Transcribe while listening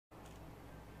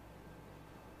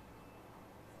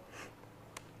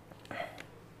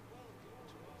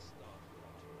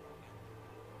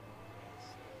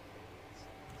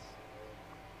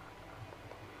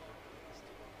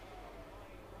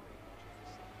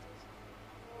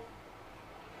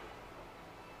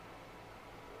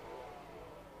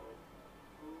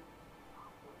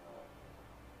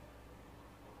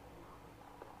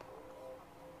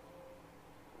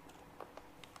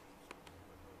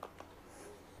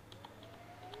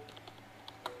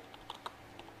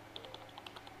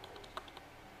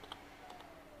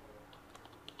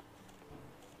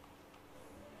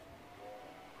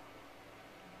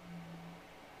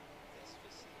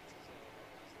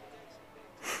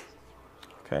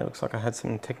Okay, looks like I had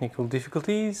some technical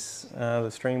difficulties. The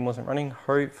stream wasn't running.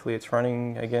 Hopefully it's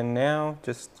running again now.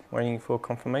 Just waiting for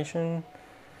confirmation.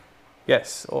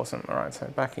 Yes, awesome. All right, so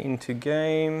back into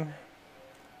game.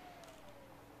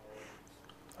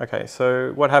 Okay,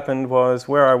 so what happened was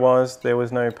where I was, there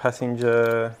was no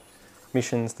passenger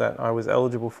missions that I was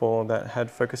eligible for that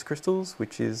had focus crystals,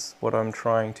 which is what I'm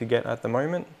trying to get at the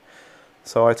moment.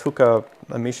 So I took a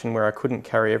mission where I couldn't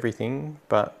carry everything,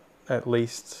 but at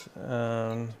least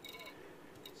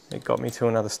it got me to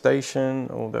another station,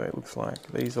 although it looks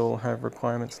like these all have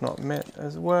requirements not met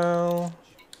as well.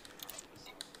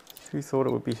 Who thought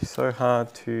it would be so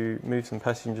hard to move some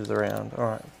passengers around? All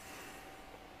right.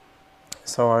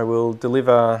 So I will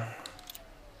deliver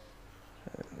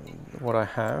what I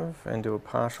have and do a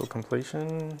partial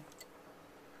completion.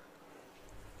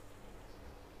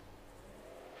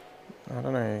 I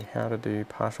don't know how to do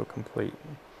partial complete.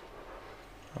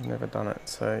 I've never done it.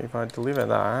 So if I deliver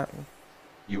that...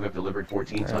 You have delivered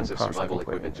 14 tons of survival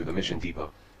equipment to the mission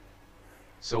depot.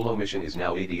 Solo mission is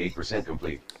now 88%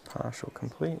 complete. Partial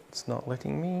complete. It's not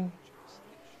letting me.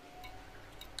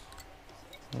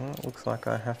 Well, it looks like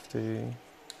I have to...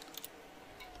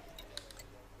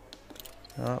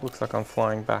 Oh, it looks like I'm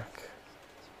flying back.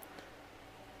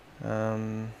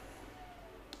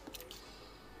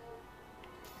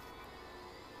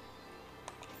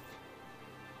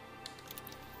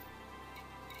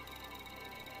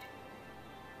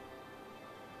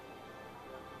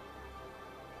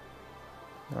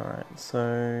 Alright,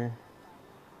 so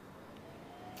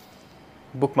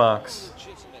bookmarks.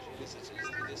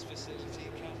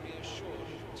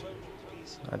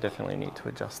 I definitely need to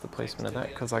adjust the placement of that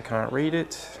because I can't read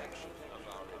it.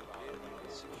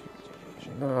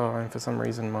 Oh, and for some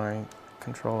reason my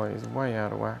controller is way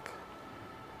out of whack.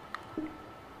 I'm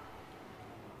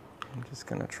just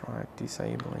going to try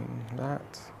disabling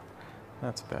that.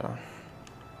 That's better.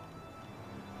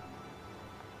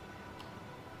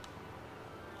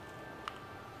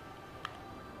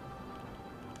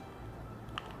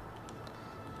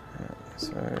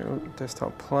 So,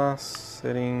 desktop plus,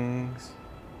 settings,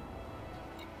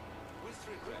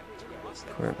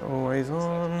 put it always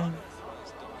on.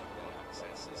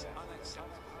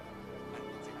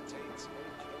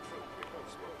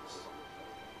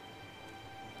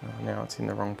 Oh, now it's in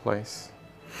the wrong place.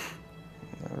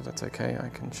 No, that's okay, I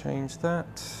can change that.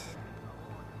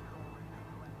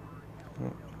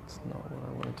 Oh, that's not what I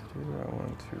wanted to do, I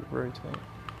wanted to rotate.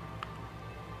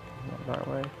 Not that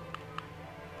way.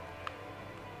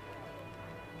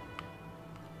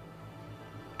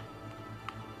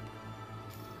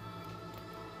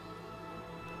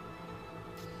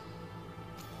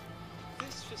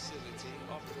 Facility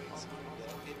operates under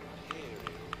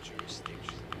imperial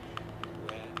jurisdiction,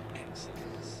 where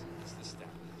excellence is the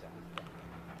standard.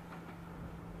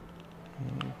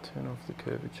 Turn off the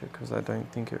curvature because I don't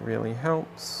think it really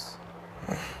helps.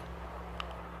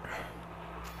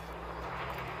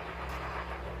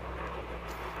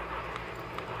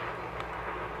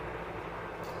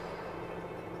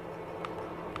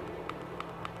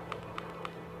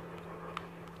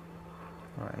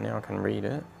 Alright, now I can read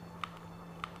it.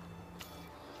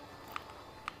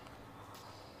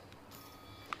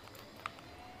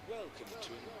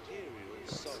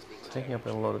 Taking up a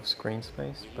lot of screen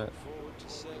space, but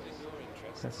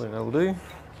hopefully that'll do.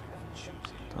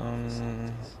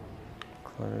 Done.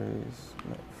 Close.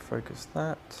 Focus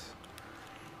that.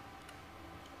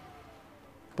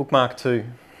 Bookmark 2.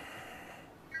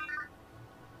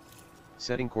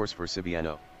 Setting course for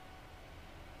Sibiano.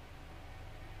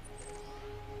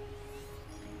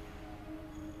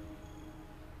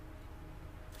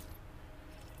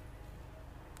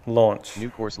 Launch. New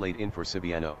course laid in for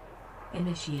Sibiano.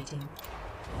 Initiating.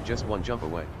 Just one jump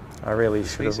away. I really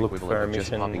should have looked for a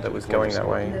mission that was going that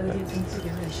way. Loading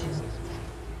configuration.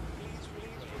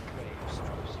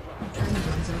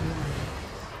 Engines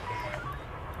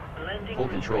online. Full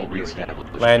control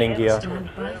re-established. Landing gear. Stand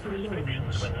by for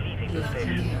launch. Gear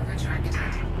clear. Retracted.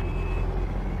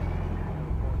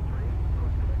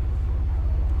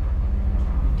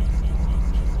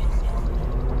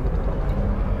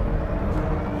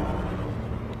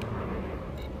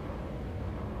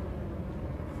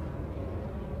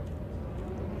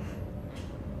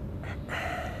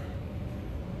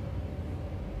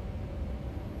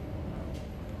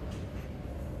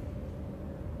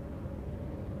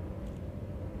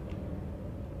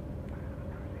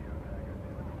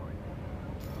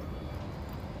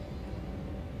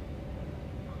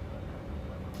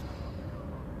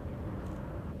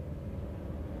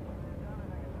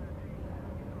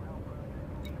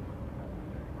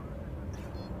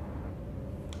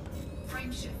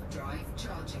 Makeshift drive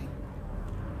charging.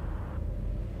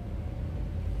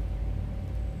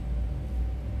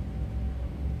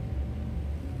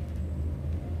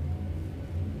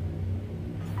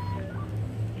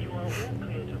 You are all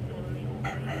clear to follow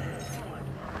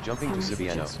your Jumping to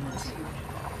Sibiano. Adjustment.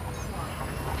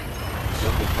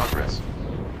 Jump in progress.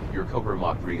 Your Cobra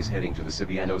Mach 3 is heading to the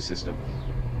Sibiano system.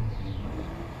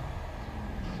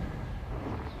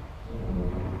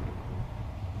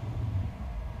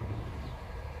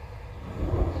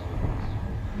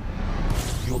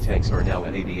 Fuel tanks are now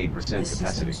at 88% The capacity.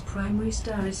 system's primary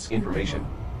star is Information.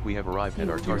 We have arrived at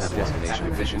our target destination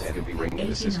of Mission Enemy Ring in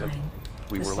the system.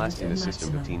 We were last in the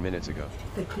system 15 minutes ago.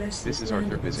 The closest This is our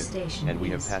third landing visit, station and we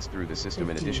have is passed through the system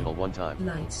an 50 additional one time.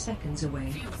 light seconds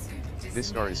away. This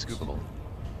star is scoopable.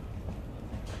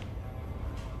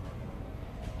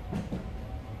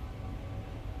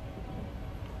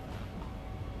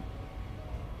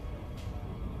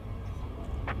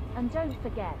 And don't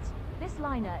forget, this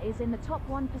liner is in the top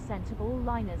 1% of all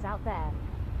liners out there.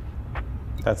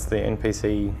 That's the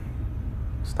NPC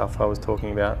stuff I was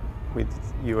talking about with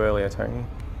you earlier, Tony.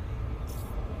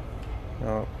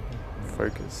 Oh,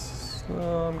 focus.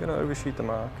 Oh, I'm gonna overshoot the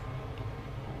mark.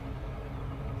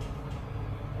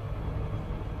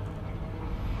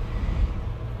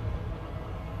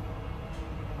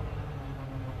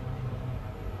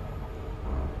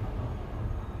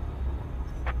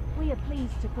 We are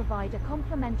pleased to provide a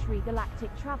complimentary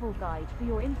galactic travel guide for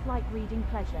your in-flight reading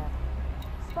pleasure.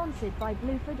 Sponsored by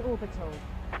Blueford Orbital.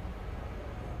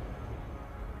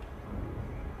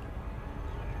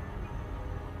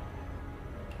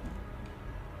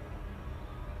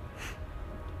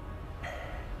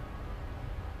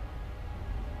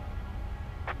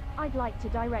 I'd like to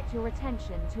direct your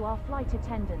attention to our flight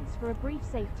attendants for a brief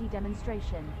safety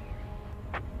demonstration.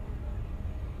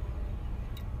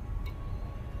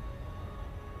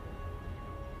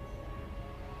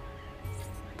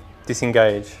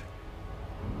 Disengage.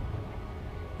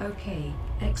 Okay,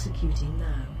 executing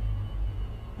now.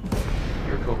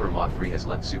 Your Cobra Mach 3 has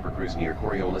left Super Cruise near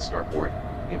Coriolis Starport,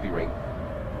 Envy Ring.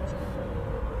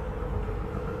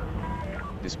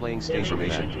 Displaying station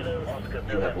information.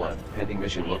 You have one pending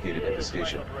mission located at the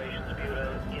station. Operations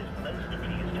Bureau is most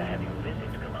pleased to have you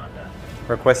visit, Commander.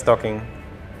 Request docking.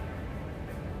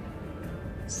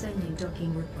 Sending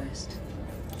docking request.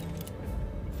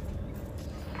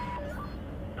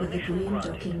 With the green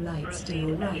docking lights to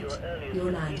your right,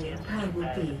 your landing pad will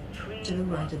be to the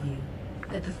right of you,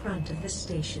 at the front of the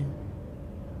station.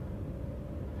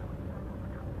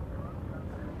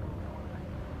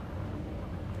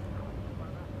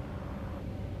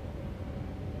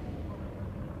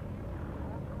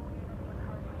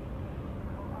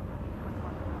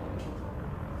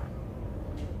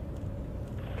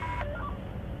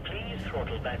 Please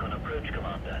throttle back on approach,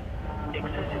 Commander.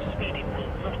 Excessive speeding will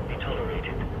not be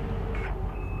tolerated.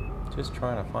 Just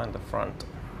trying to find the front.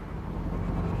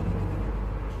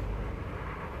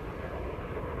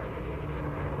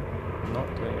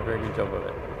 Not doing a very good job of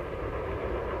it.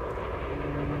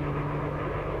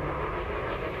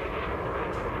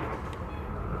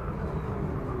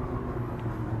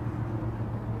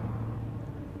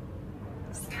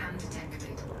 Scan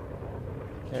detected.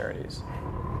 There it is.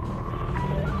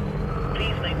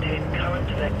 Please maintain current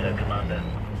vector, Commander.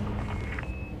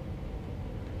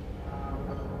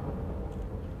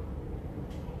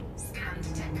 Scan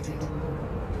detected.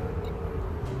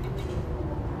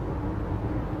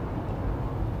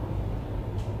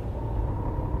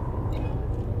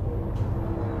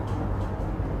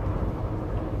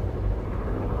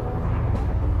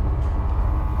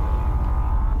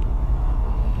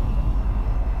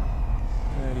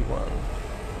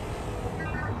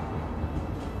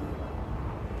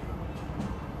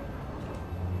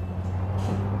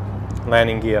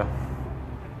 Landing gear.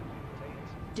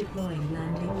 Deploying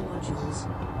landing modules.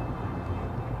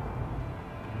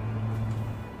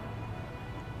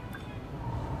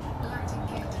 Landing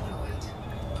gear deployed.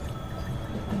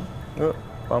 Oh,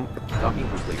 bump. Docking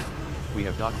complete. We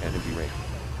have docked at Envy Ring.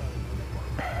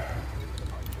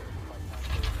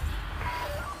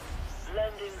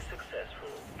 Landing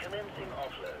successful. Commencing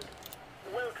offload.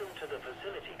 Welcome to the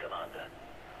facility, Commander.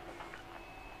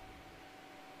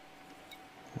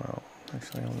 Well,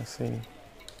 actually I want to see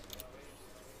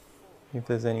if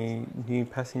there's any new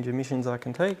passenger missions I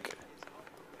can take.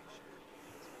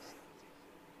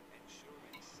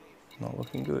 Not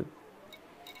looking good.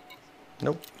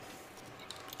 Nope.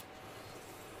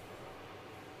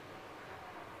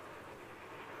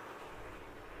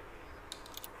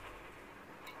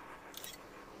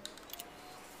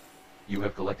 You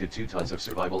have collected 2 tons of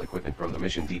survival equipment from the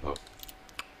mission depot.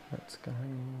 That's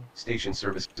Station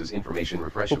services information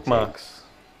refresh obtained. Bookmarks.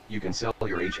 You can sell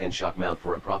your HN shock mount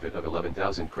for a profit of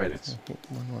 11,000 credits. Hit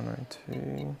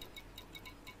 1102.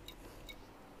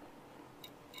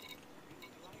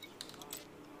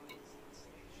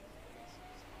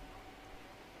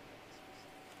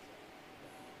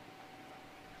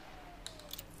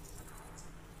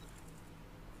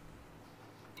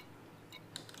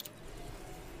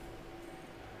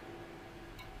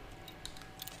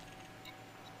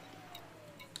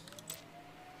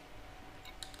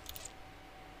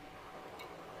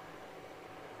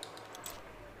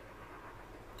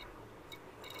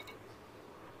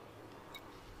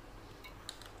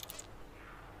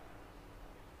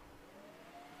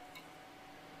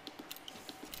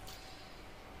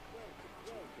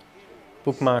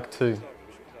 Bookmark 2.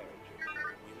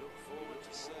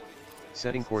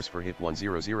 Setting course for HIP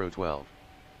 10012.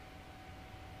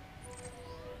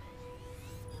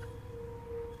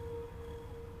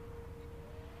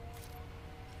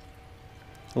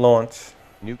 Launch.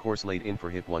 New course laid in for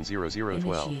HIP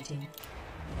 10012. Initiating.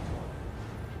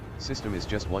 System is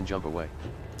just one jump away.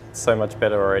 It's so much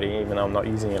better already, even though I'm not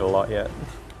using it a lot yet.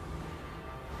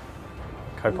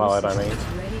 Copilot, I mean.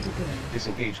 Ready to go.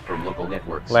 Disengaged from local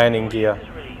networks. Landing gear.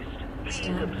 Please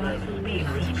apply for speed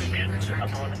restriction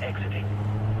upon exiting.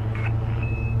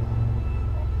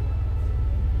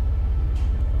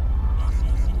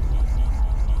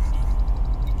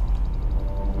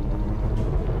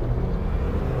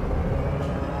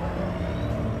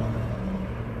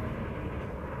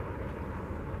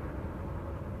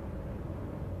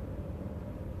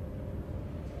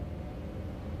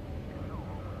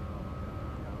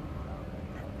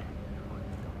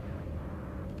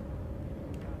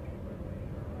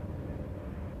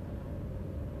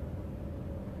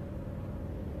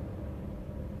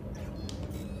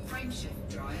 Frameshift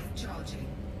drive charging.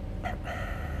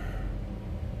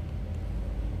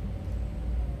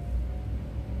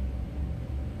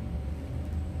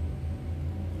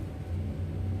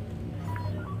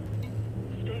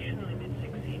 Station limits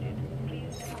exceeded.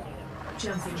 Please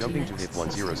continue. Jumping to HIP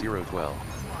 10012.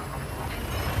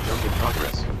 Jump in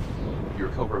progress. Your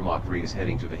Cobra Mach 3 is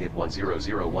heading to the HIP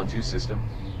 10012 system.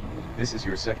 This is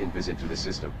your second visit to the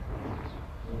system.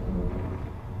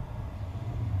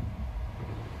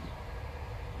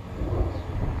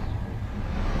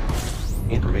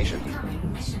 Information.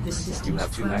 The system's You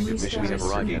have two primary active missions. We have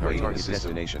service arrived at our requires target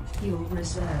destination. Your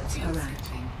reserves are at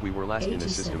We were last in the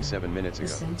system 7 minutes ago.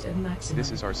 87% of maximum.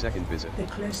 This is our second visit. The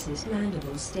closest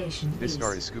landable station This is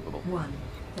star is scoopable.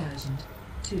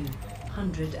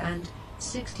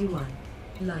 1,261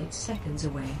 light seconds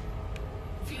away.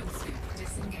 Fuel scoop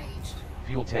disengaged.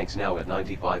 Fuel tanks now at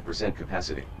 95%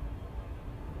 capacity.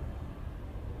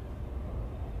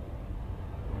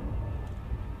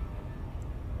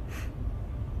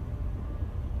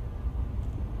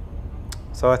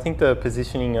 So I think the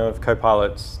positioning of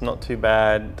Copilot's not too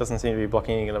bad. Doesn't seem to be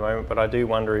blocking anything at the moment, but I do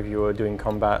wonder if you were doing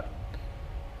combat.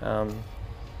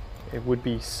 It would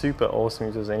be super awesome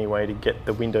if there was any way to get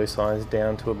the window size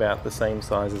down to about the same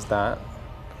size as that.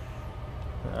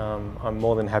 I'm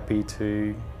more than happy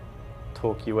to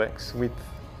talk UX with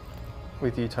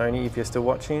you, Tony, if you're still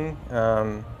watching.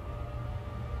 Not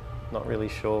really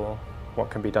sure what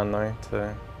can be done though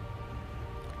to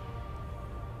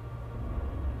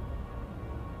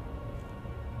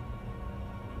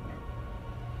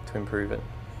improve it,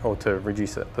 or to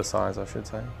reduce it, the size I should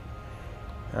say.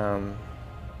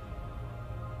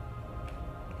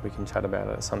 We can chat about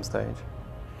it at some stage.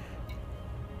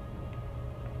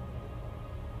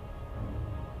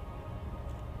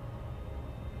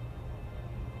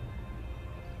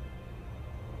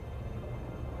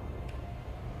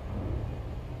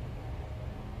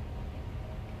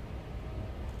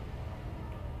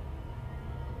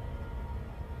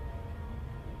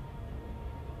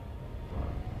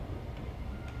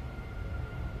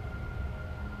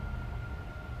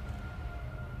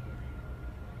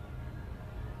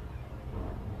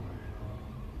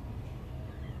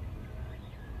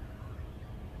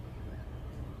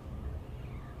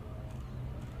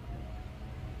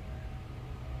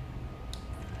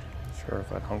 Sure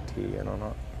if I'd honked here yet or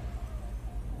not.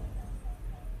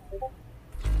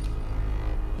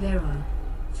 There are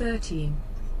 13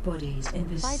 bodies in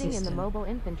this Fighting system. in the mobile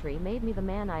infantry made me the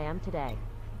man I am today.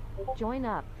 Join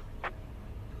up.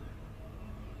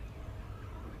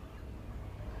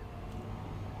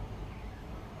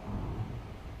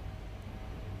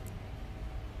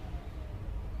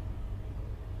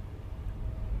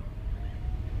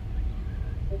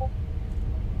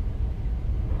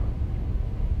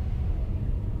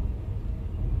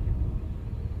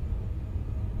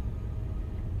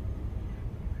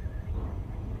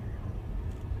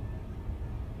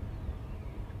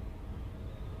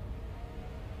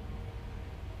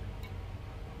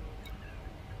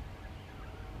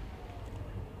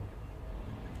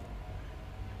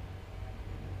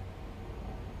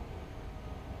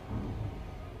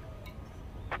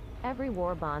 Every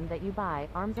war bond that you buy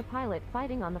arms a pilot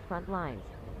fighting on the front lines.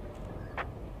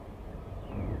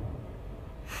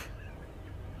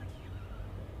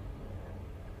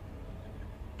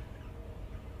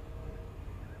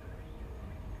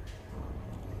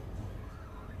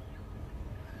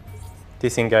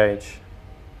 Disengage.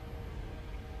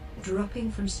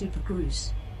 Dropping from Super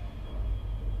Cruise.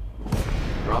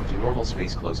 Drop to normal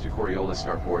space close to Coriolis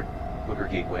Starport, Hooker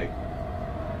Gateway.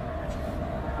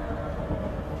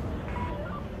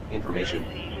 Information.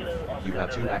 You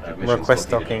have 2 active missions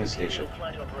Request located docking. at the station.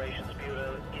 Flight Operations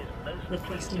Bureau is most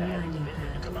Requesting keen to have landing this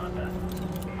pad. Commander.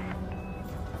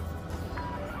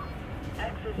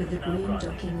 Access With the is now green granted.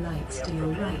 docking lights We to are your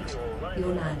prepared right, for your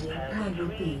arrival landing at pad will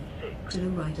be 3-6. to the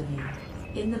right of you,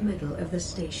 in the middle of the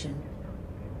station.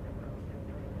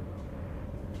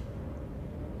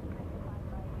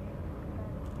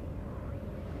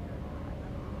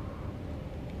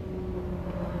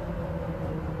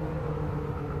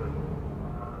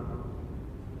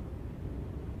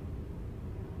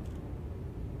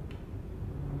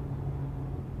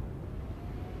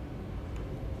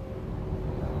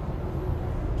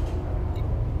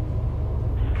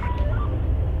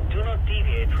 Do not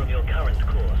deviate from your current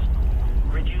course.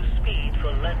 Reduce speed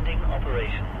for landing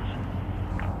operations.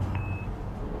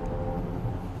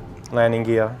 Landing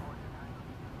gear.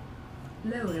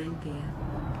 Lowering gear.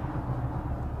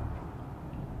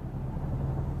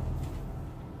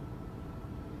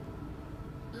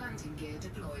 Landing gear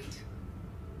deployed.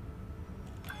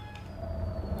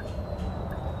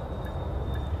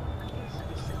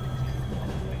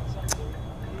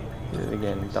 Do it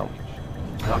again. Dump.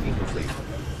 Docking complete.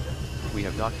 We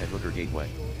have docked at Hooker Gateway.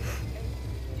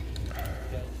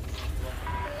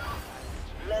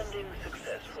 Landing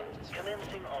successful.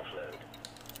 Commencing offload.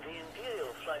 The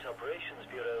Imperial Flight Operations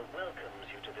Bureau welcomes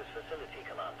you to this facility,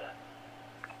 Commander.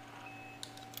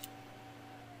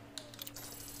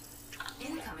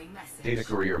 Incoming message. Data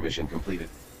courier mission completed.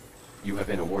 You have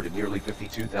been awarded nearly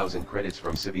 52,000 credits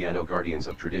from Siviano Guardians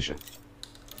of Tradition.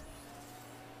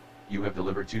 You have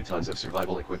delivered 2 tons of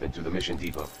survival equipment to the mission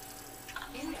depot.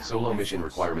 Incoming Solo mission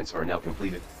message. requirements are now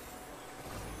completed.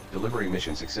 Delivery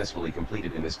mission successfully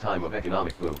completed in this time of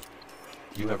economic boom.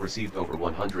 You have received over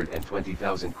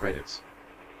 120,000 credits.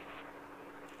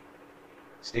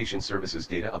 Station services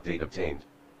data update obtained.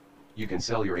 You can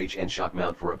sell your HN shock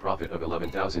mount for a profit of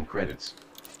 11,000 credits.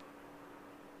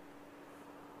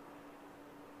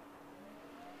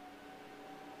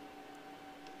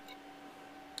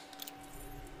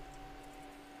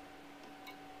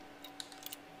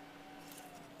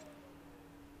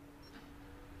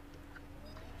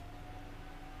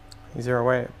 Is there a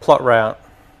way? Plot route.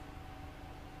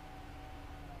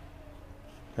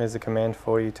 There's a command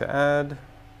for you to add.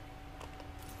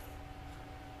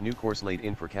 New course laid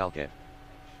in for Calcat.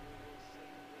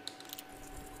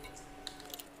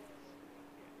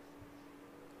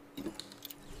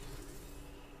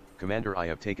 Commander, I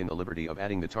have taken the liberty of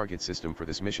adding the target system for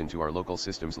this mission to our local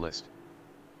systems list.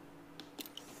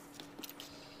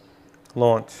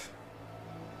 Launch.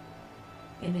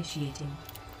 Initiating.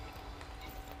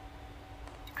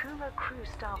 Kuma crew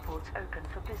starports open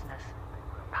for business.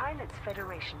 Pilots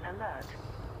Federation alert.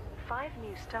 5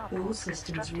 new starports All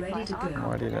systems constructed ready by to our go.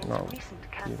 Why did it continent's not recent do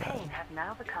campaign that? have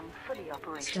now become fully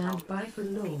operational. Stand by for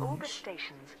The orbit launch.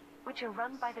 stations, which are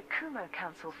run by the Kumo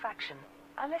Council faction,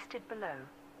 are listed below.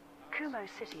 Kumo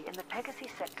City in the Pegasi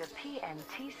Sector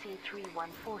PNTC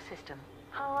 314 system,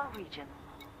 Hawa region.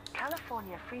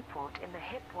 California Freeport in the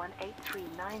HIP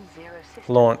 18390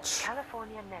 system, Launch.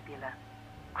 California Nebula.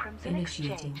 Crimson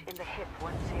Initiating. Exchange in the HIP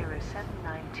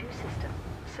 10792 system,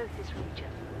 Sothis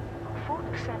region. Fort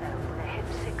Xeno in the HIP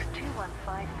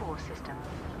 62154 system,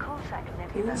 Colsac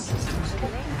Nebula. All systems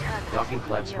Delayed terminus Docking in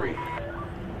flaps free.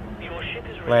 Your ship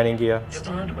is ready. Landing gear.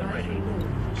 Stand by for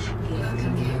launch.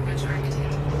 Landing gear retracted.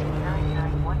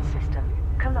 991 system,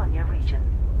 Colonia region.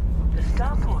 The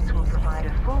starports will provide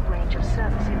a full range of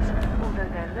services, although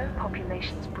their low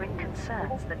populations bring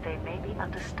concerns that they may be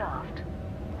understaffed.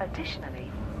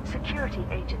 Additionally, security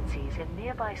agencies in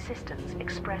nearby systems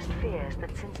expressed fears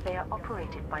that since they are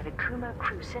operated by the Kumo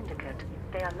Crew Syndicate,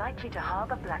 they are likely to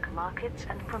harbor black markets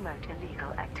and promote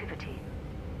illegal activity.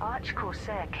 Arch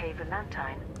Corsair K.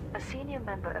 Valentine, a senior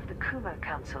member of the Kumo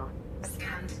Council,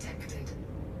 Scan detected.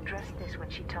 addressed this when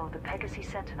she told the Pegasi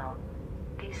Sentinel,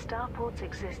 "These starports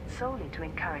exist solely to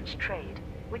encourage trade,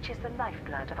 which is the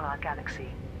lifeblood of our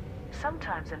galaxy.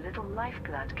 Sometimes a little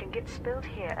lifeblood can get spilled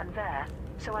here and there,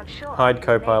 so I'm sure Hide our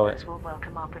new Copilot. neighbors will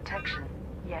welcome our protection.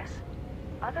 Yes?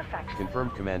 Other factions..."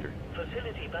 Confirmed, Commander.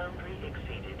 Facility boundary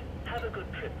exceeded. Have a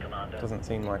good trip, Commander. Doesn't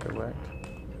seem like it worked.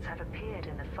 have appeared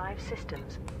in the 5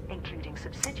 systems, including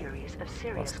subsidiaries of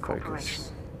Sirius Lost Corporation.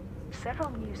 focus. Several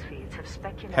news feeds have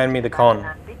speculated Hand me the about con. an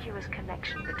ambiguous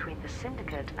connection between the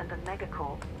Syndicate and the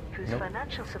Megacorp, whose Nope.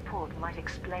 financial support might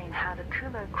explain how the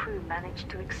Kumo crew managed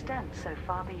to extend so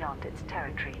far beyond its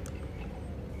territory.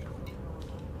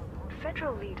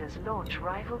 Federal leaders launch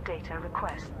rival data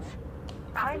requests.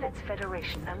 Pilots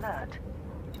Federation alert.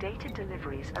 Data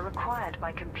deliveries are required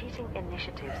by competing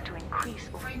initiatives to increase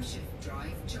or Frameshift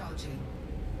drive charging.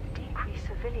 decrease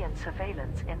civilian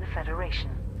surveillance in the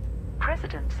Federation.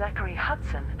 President Zachary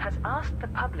Hudson has asked the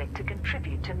public to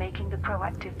contribute to making the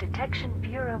Proactive Detection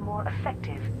Bureau more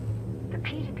effective. The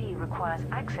PDB requires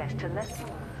access to less...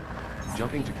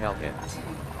 Jumping to Calhead.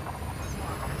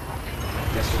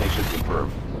 Destination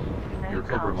confirmed. Your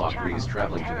Cobra Mach 3 is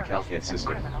traveling to the Calhead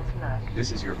system.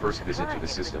 This is your first visit to the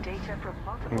system.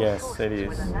 Yes, it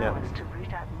is. Yep.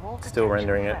 Still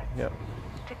rendering it. Yep.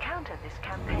 To counter this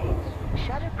campaign,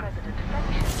 Shadow President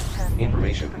Felicia turned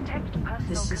Information. to protect The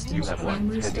personal system's You have one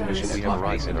primary pending mission status at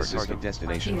Horizon, our is target field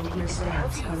destination.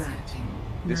 results correct.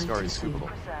 This star is 92. scoopable.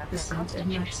 Percent at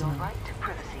maximum. right to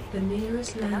privacy. The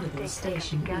nearest landable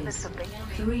station is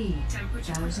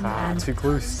 3,000 Too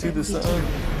close to the sun.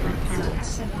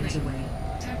 seconds away.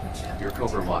 Your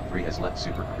Cobra Mach 3 has left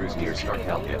Super Cruise near Star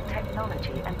Calhead.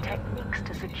 Technology and techniques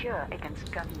to secure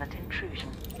against government intrusion.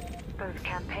 Both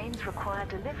campaigns require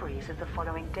deliveries of the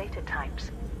following data types: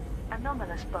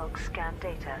 anomalous bulk scan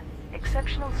data,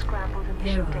 exceptional scrambled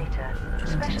emission There are data,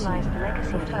 specialized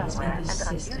legacy 22 firmware, in this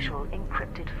and system. unusual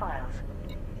encrypted files.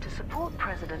 To support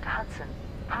President Hudson,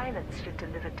 pilots should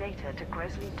deliver data to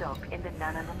Grosley Dock in the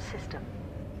Nanonum system.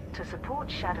 To support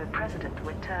Shadow President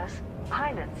Winters,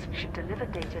 pilots should deliver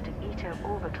data to Ito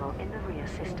Orbital in the rear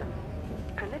system.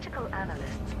 Political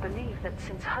analysts believe that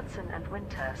since Hudson and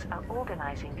Winters are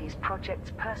organizing these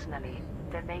projects personally,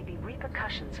 there may be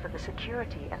repercussions for the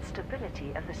security and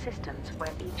stability of the systems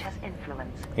where each has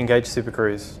influence. Engage Super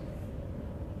Cruise.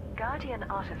 Guardian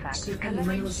artifacts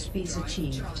Subliminal speed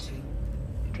achieved.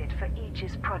 collected for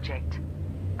Aegis project.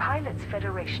 Pilots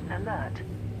Federation alert.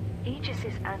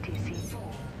 Aegis's anti-sea... 4,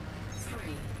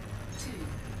 3, 2,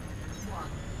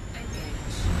 1,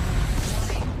 engage.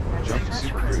 Jump to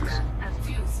Super Cruise. Has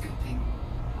Fuel scooping.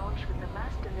 launched with the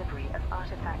mass delivery of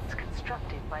artifacts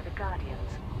constructed by the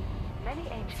Guardians. Many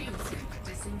ancient Fuel scoop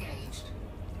disengaged.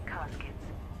 caskets,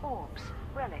 orbs,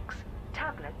 relics,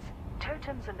 tablets,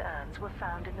 totems and urns were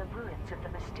found in the ruins of the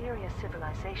mysterious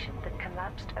civilization that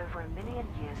collapsed over 1 million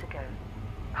years ago.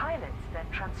 Pilots then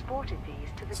transported these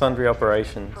to the Sundry Delta system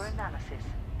operations. for analysis.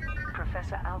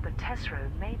 Professor Albert Tesreau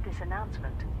made this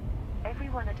announcement.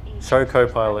 Everyone at Aegis Show is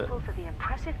co-pilot. thankful for the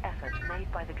impressive effort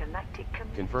made by the galactic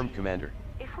community. Confirmed, Commander.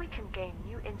 If we can gain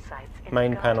new insights in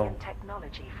Main Guardian panel.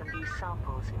 technology from these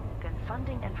samples, then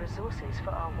funding and resources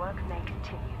for our work may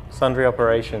continue. Sundry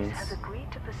operations. Has agreed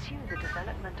to pursue the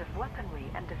development of weaponry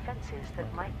and defenses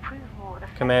that might prove more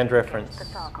effective Command against reference. the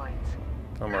Thargoids.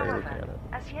 I'm already However, looking at it.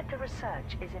 as yet the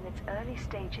research is in its early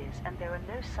stages and there are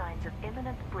no signs of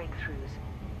imminent breakthroughs.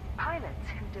 Pilots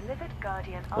who delivered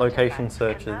Guardian Location artifacts can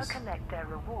now searches. collect their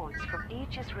rewards from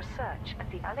Aegis research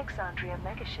at the Alexandria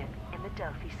megaship in the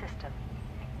Delphi system.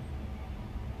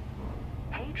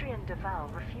 Hadrian Duval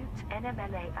refutes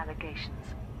NMLA allegations.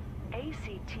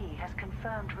 ACT has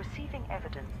confirmed receiving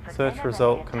evidence that Search NMLA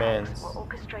result attacks commands. were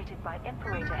orchestrated by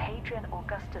Imperator Hadrian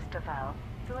Augustus Duval,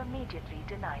 who immediately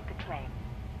denied the claim.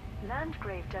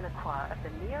 Landgrave Delacroix of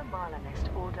the Neo-Marlinist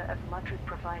Order of Madrid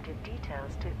provided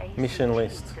details to ACT Mission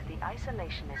list. that the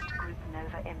isolationist group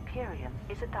Nova Imperium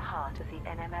is at the heart of the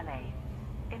NMLA.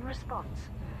 In response,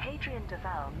 Hadrian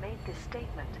Duval made this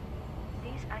statement: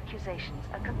 "These accusations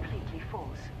are completely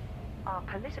false. Our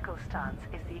political stance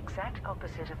is the exact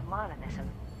opposite of Marlinism,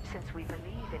 since we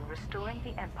believe in restoring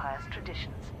the Empire's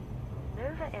traditions.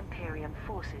 Nova Imperium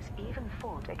forces even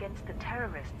fought against the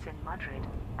terrorists in Madrid,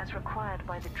 as required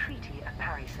by the Treaty of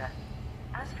Paris.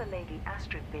 As for Lady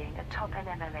Astrid being a top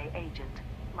NMLA agent,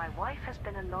 my wife has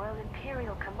been a loyal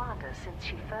Imperial commander since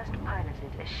she first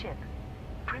piloted a ship.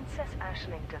 Princess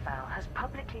Aisling Duval has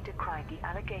publicly decried the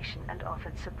allegation and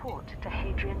offered support to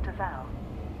Hadrian Duval.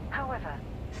 However,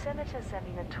 Senator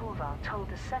Zemina Torval told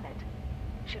the Senate,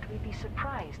 "Should we be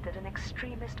surprised that an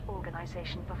extremist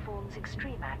organization performs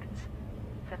extreme acts?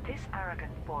 That this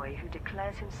arrogant boy who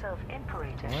declares himself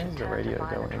Imperator Why should is the turn to radio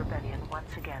violent going? rebellion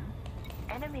once again?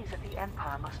 Enemies of the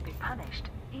Empire must be punished,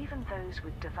 even those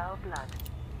with Duval blood."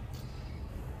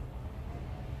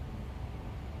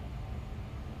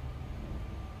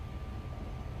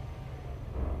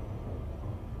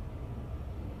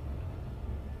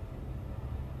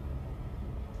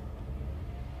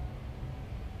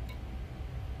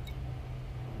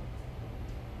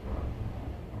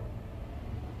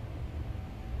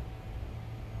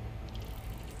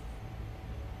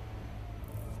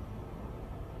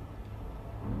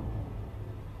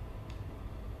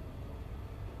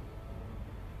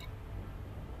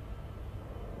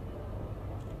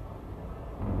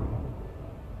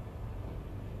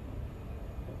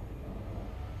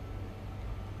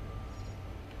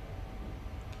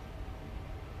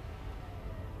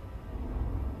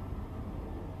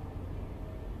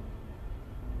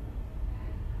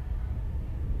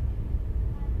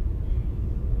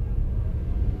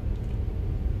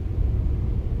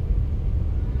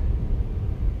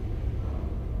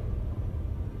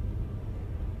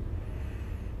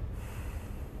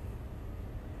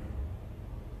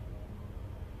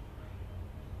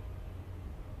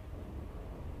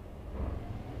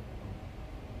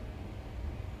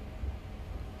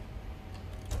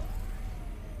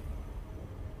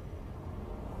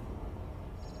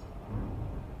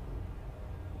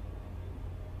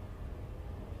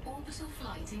 Orbital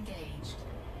flight engaged.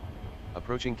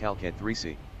 Approaching Calcat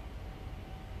 3C.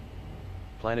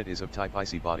 Planet is of type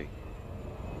icy body.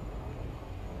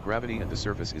 Gravity at the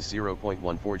surface is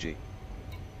 0.14 g.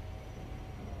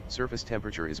 Surface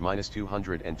temperature is minus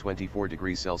 224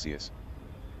 degrees Celsius.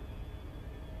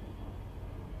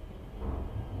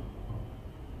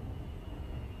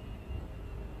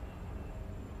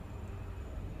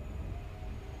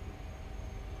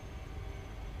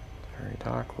 Very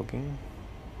dark looking.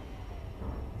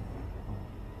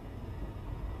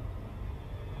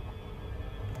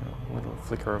 A little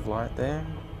flicker of light there.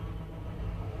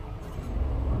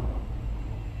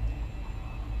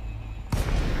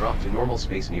 Drop to normal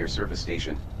space near surface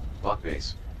station, Bok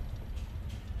base.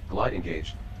 Glide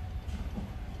engaged.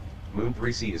 Moon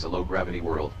 3C is a low gravity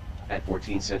world, at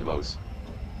 14 centimos.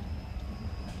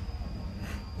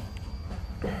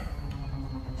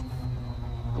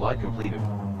 Glide completed.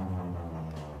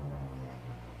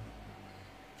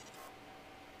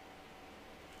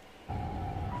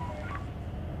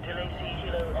 Delay C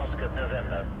Kilo Oscar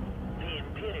November. The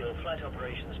Imperial Flight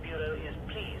Operations Bureau is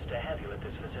pleased to have you at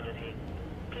this facility.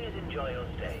 Please enjoy your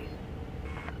stay.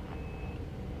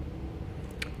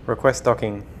 Request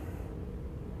docking.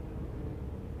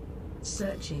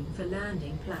 Searching for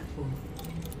landing platform.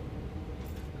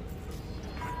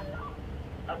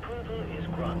 Approval is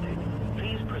granted.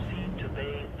 Please proceed to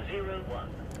Bay 01.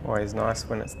 Always nice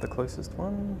when it's the closest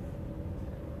one.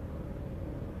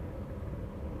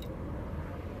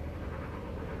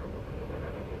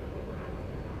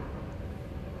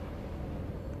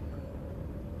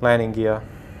 Landing gear.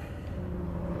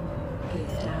 Gear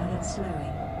down and slowing.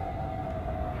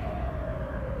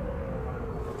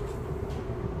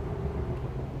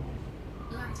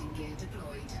 Landing gear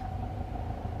deployed.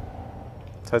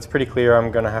 So it's pretty clear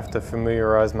I'm going to have to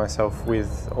familiarise myself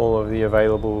with all of the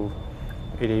available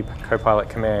EDCoPilot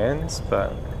commands,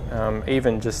 but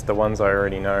even just the ones I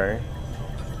already know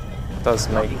does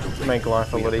make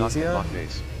life a lot easier.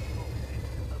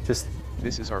 Just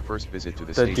This is our first visit to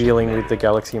the the station. dealing with the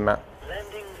galaxy map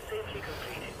Landing safely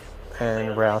completed.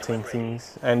 and routing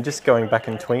things, and just going back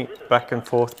and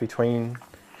forth between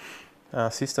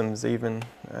systems, even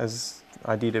as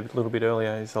I did a little bit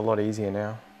earlier, is a lot easier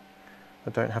now.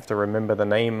 I don't have to remember the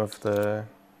name of the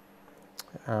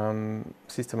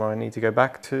system I need to go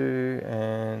back to,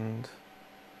 and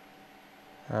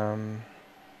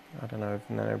I don't know if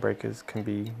nano breakers can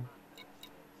be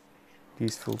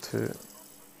useful to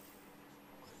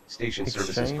Station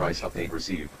services exchange. price update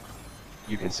received.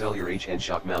 You can sell your HN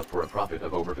shock mount for a profit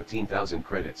of over 15,000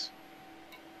 credits.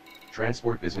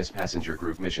 Transport business passenger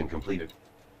group mission completed.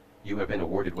 You have been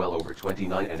awarded well over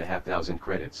 29,500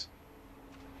 credits.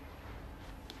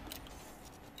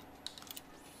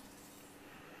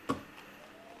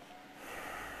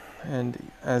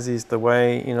 And as is the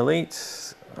way in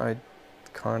Elite, I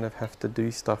kind of have to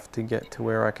do stuff to get to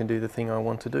where I can do the thing I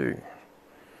want to do.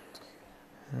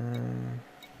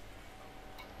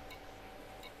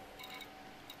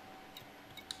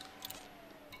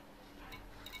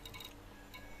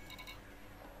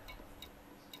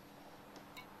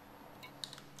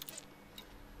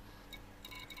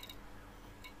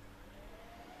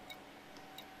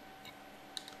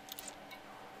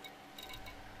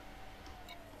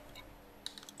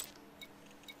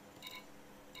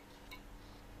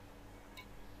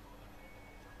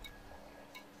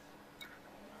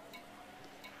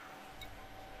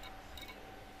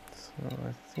 So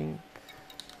I think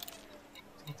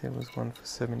there was one for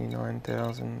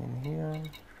 79,000 in here.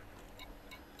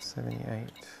 78.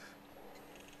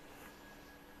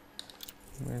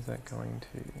 Where's that going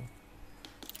to?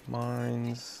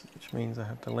 Mines, which means I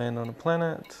have to land on a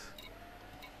planet,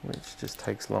 which just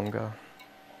takes longer.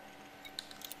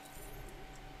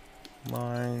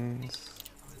 Mines.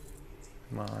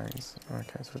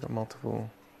 Okay, so we've got multiple.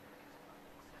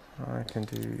 I can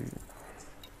do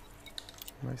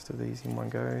most of these in one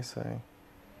go, so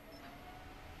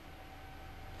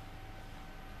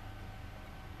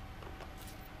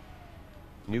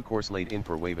New course laid in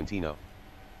for Waventino.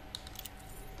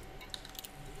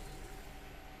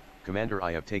 Commander,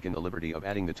 I have taken the liberty of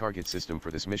adding the target system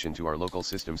for this mission to our local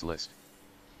systems list.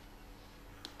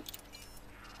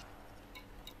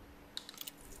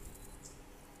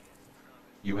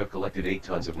 You have collected 8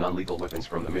 tons of non-lethal weapons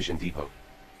from the mission depot.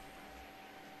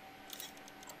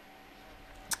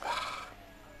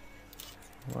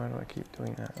 why do I keep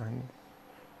doing that? I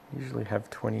usually have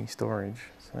 20 storage,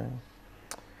 so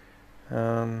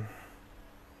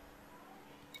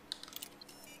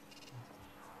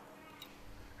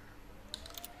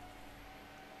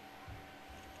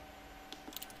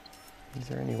is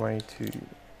there any way to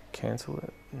cancel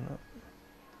it? No.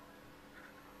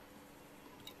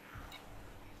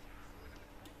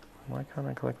 Why can't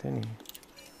I collect any? Do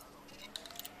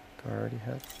I already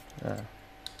have? Ah.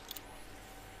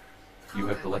 You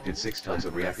have collected 6 tons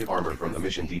of reactive armor from the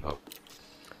mission depot.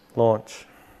 Launch.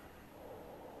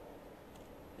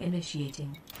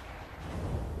 Initiating.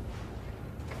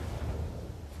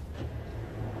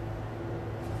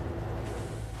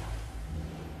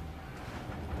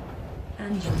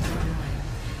 Engines online.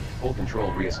 Full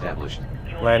control re-established.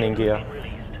 Landing gear.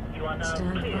 You are now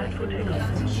Stand by cleared for for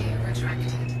takeoff. lift. Gear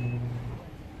retracted.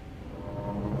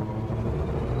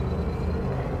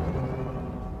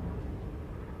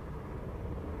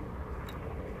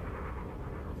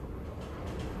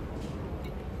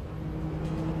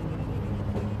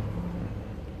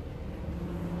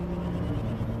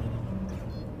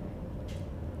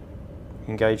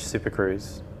 Engage Super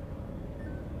Cruise.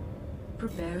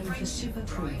 Preparing for super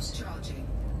cruise. Charging.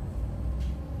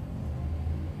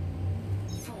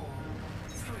 4,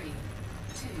 3,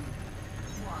 2,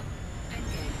 1.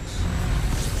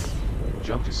 Engage.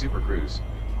 Jump to Super Cruise.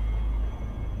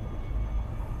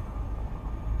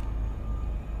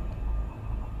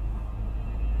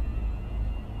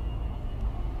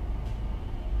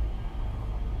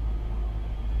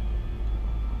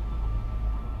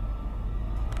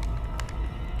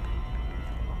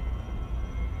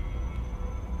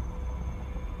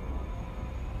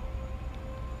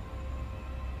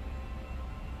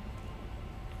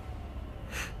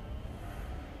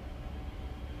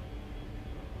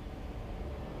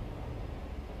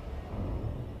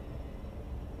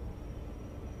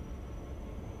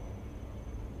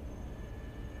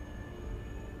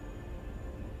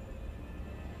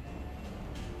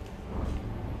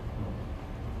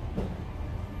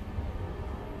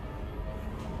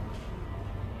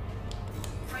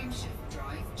 Frameshift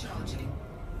drive charging.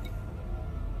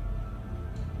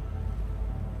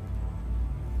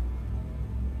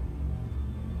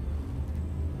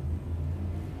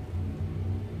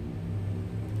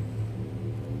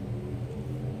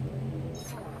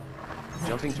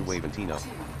 Jumping to Waventino.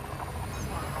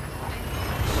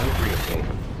 Flight 3 obtained.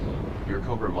 Your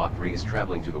Cobra Mach 3 is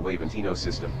traveling to the Waventino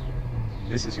system.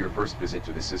 This is your first visit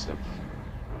to the system.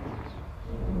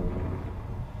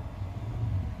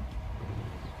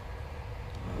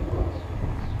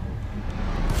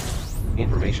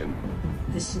 Information.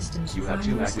 The system's you have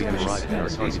 2 active arrived at our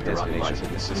target destination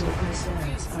in the system.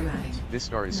 This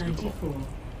star is scoopable.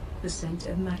 94%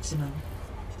 of maximum.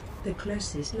 The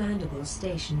closest landable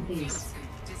station is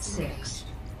 600.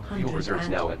 Fuel reserves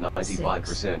now at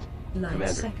 95%. Light Commander.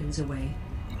 seconds away.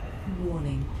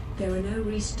 Warning, there are no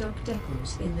restock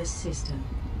depots in this system.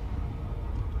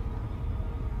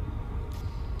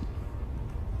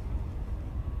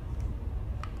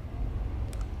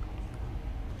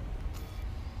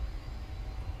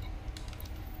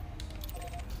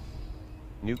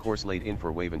 New course laid in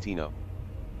for Waventino.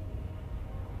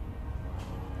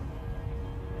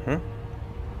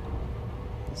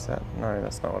 Is that? No,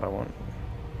 that's not what I want.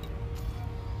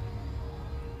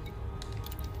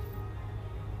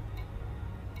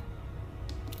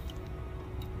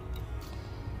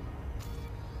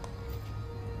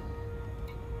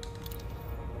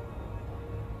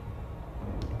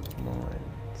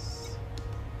 Mines.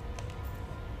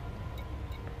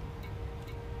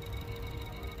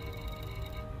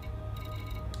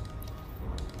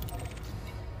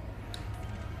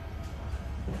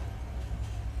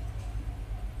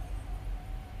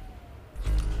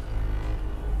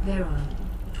 There are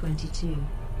 22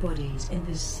 bodies in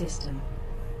this system.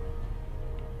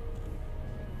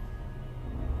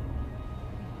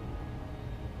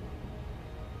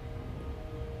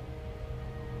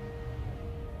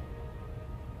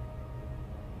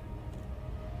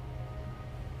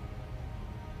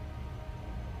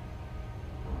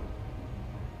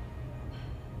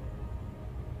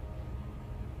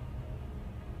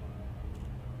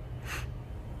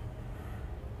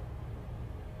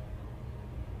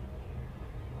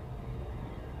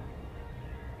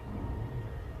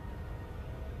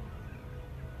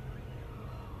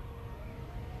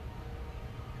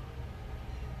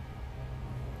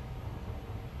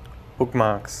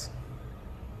 Bookmarks.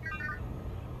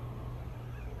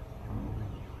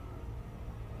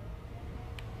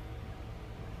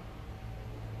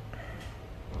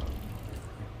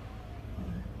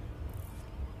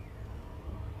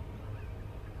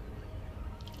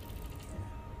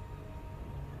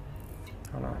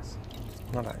 Oh, nice.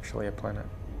 Not actually a planet.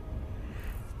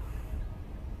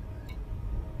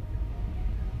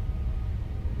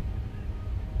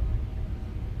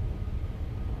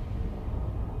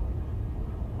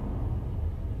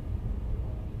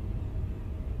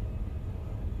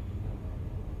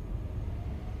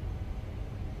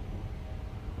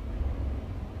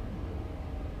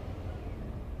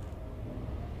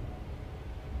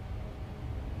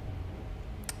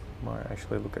 Might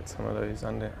actually look at some of those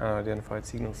unidentified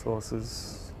signal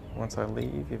sources once I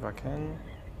leave, if I can.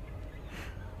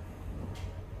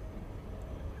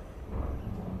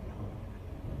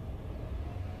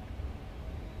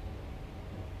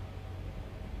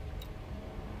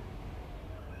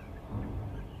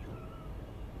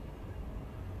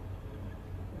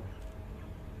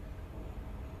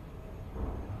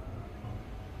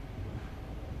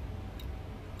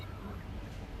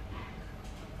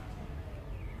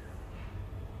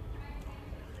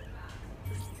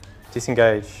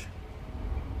 Disengage.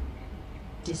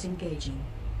 Disengaging.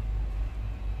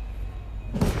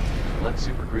 Left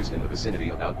supercruise in the vicinity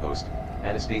of outpost.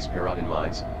 Anastase Perodin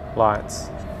Mines. Lights.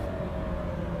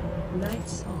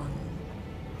 Lights on.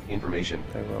 Information.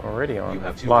 They were already on. You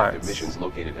have 2 Lights. active missions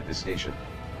located at this station.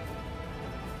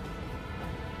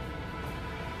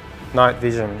 Night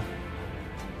vision.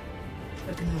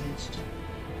 Acknowledged.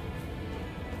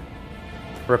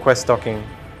 Request docking.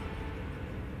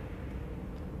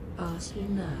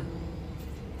 Asking now.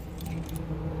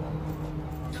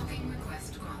 Docking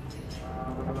request granted.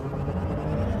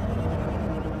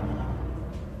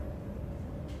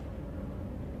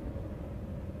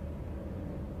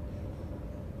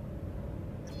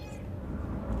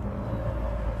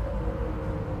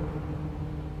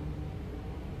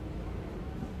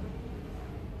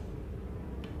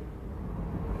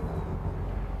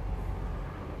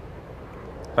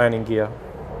 Landing gear.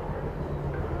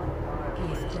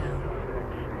 Gear down.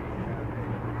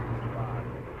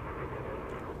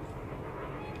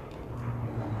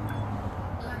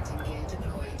 Landing gear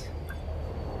deployed.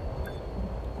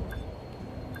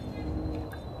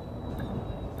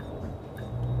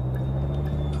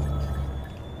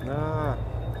 Ah,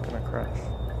 I'm gonna crash.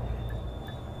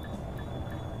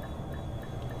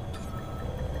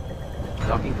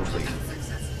 Docking complete.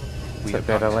 Is it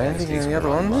better landing than the other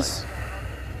ones?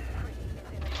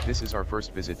 This is our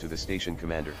first visit to the station,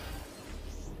 Commander.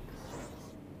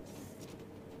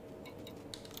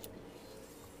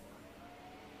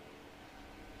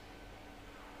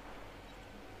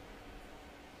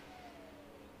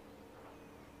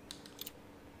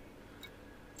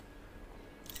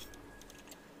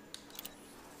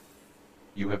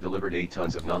 You have delivered 8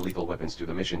 tons of non-lethal weapons to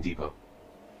the mission depot.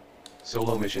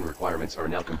 Solo mission requirements are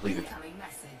now completed. Incoming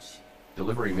message.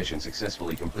 Delivery mission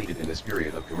successfully completed in this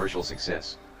period of commercial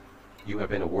success. You have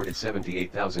been awarded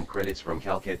 78,000 credits from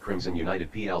Calcat Crimson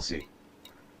United PLC.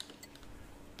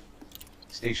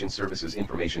 Station services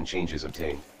information changes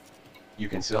obtained. You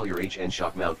can sell your HN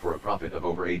shock mount for a profit of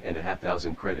over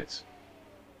 8,500 credits.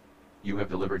 You have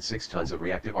delivered 6 tons of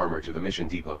reactive armor to the mission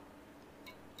depot.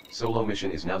 Solo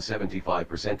mission is now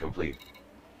 75% complete.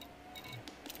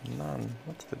 None.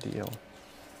 What's the deal?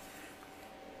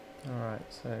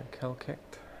 Alright, so Calcat.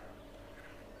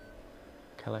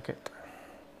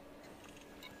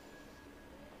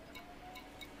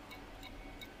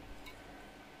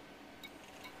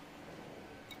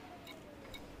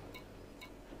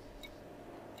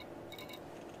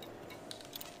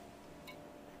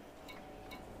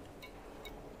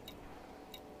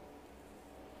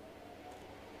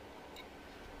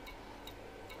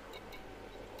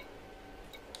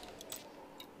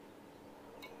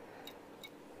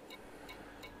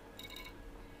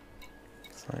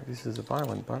 So this is a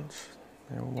violent bunch.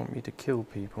 They all want me to kill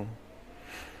people.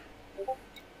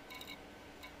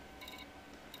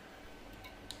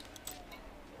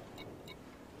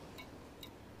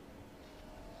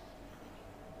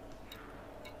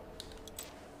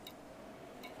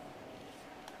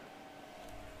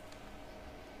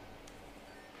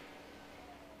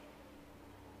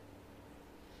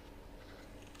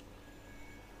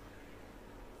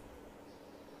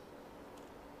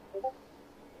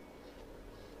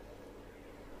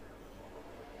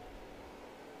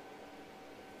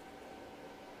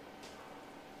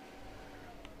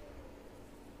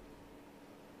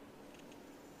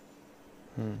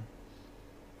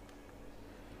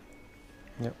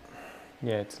 Yep.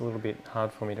 Yeah, it's a little bit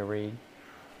hard for me to read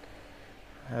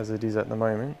as it is at the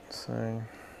moment, so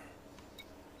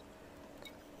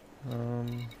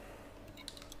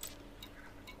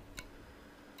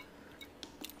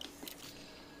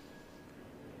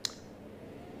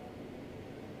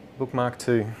bookmark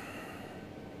 2.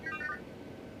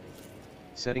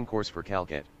 Setting course for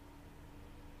Calcat.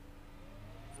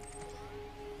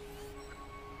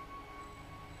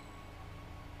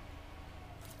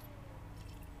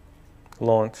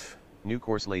 Launch. New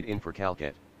course laid in for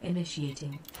Calcat.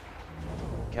 Initiating.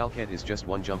 Calcat is just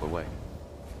 1 jump away.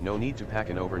 No need to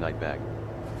pack an overnight bag.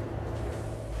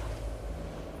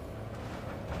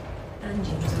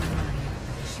 Engines online.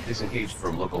 Disengaged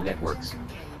from local networks.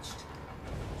 Engaged.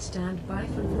 Stand by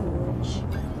for launch.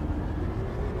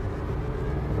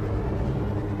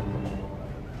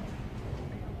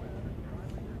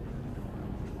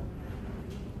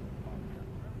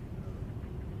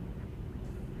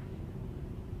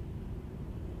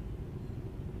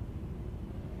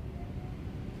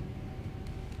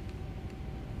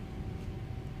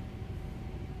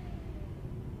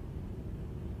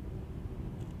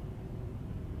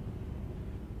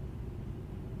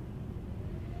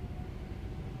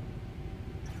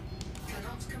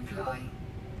 Cannot comply.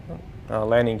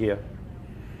 Landing gear.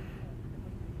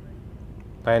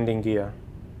 Landing gear.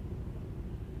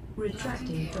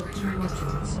 Retracting docking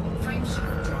modules.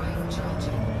 Frameshift drive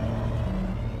charging.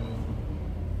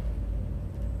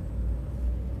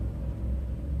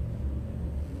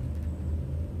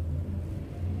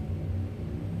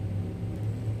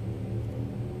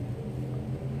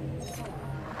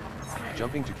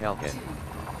 Jumping to Calcan.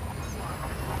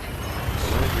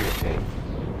 Telemetry obtained.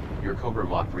 Your Cobra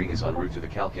Mach 3 is en route to the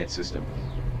Calcat system.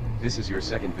 This is your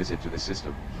second visit to the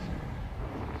system.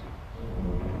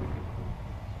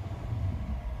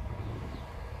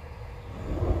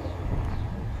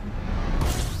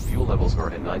 Fuel levels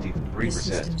are at 93%. This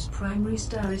system's primary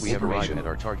star is We have arrived stable. at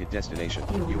our target destination.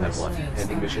 Your You have one reserves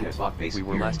pending are mission at at Bach Base. We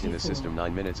were last in the 94% system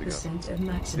 9 minutes ago. of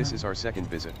maximum. This is our second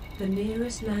visit. The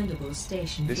nearest landable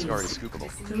station This is car is scoopable.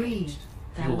 3,072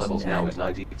 Fuel levels now at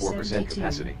 94%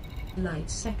 capacity. light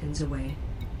seconds away.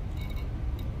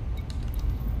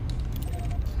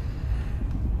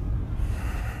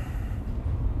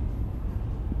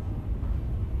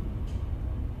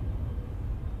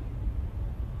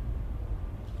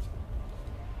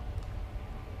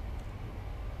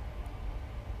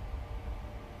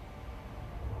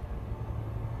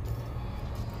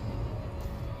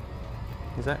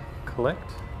 Is that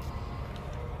collect?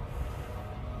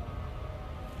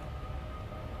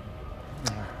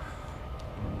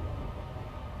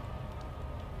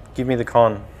 Give me the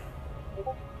con.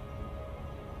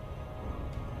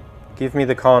 Give me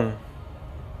the con.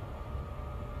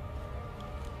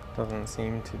 Doesn't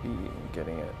seem to be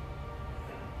getting it.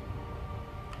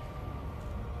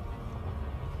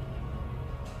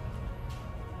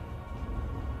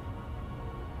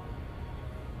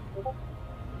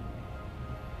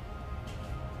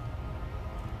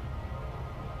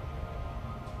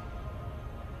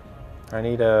 I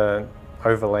need a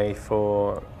overlay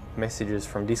for messages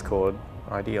from Discord,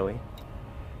 ideally.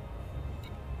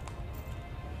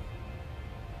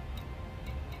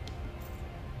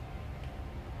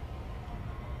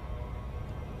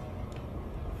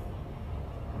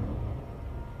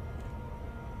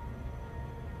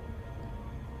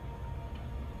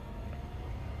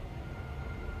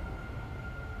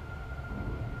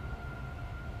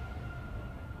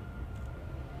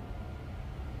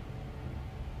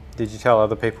 Did you tell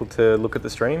other people to look at the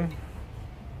stream?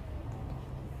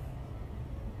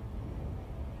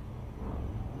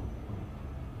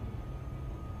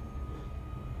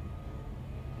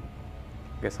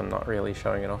 I guess I'm not really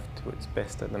showing it off to its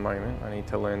best at the moment. I need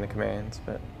to learn the commands,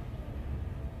 but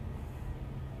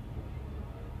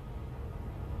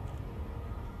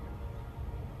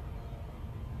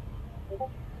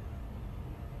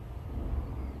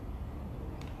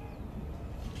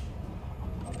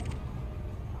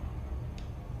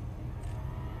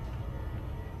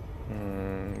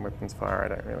weapons fire I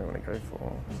don't really want to go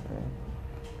for. So.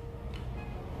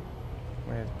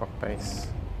 Where's Bach Base?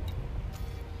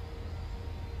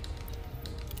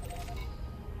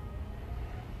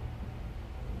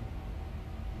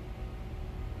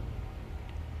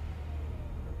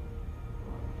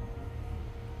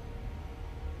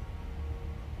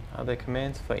 Are there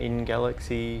commands for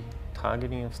in-galaxy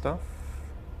targeting of stuff?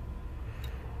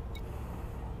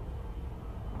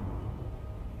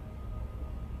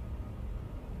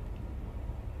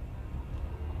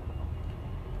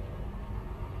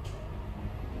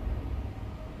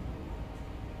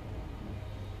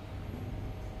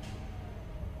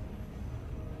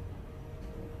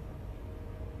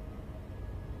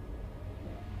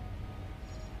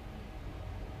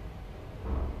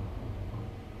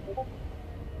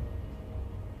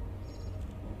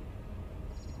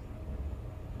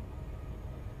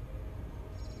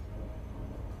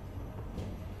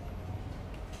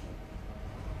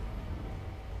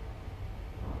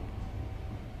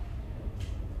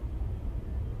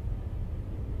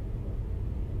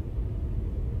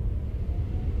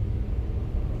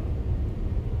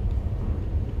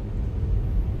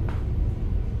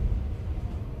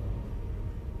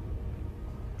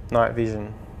 Night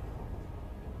vision.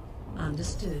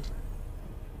 Understood.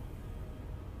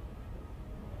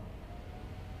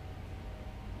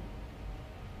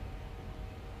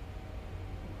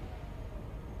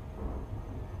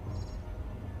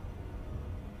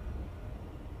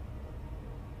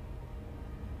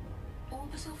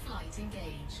 Orbital flight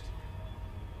engaged.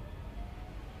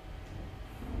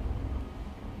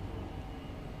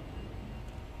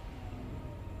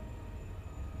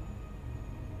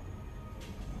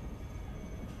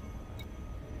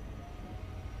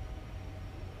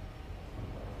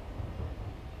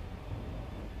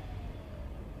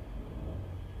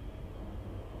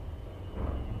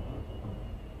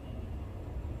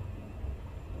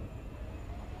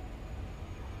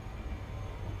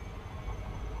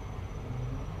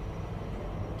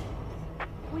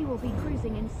 We will be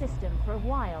cruising in system for a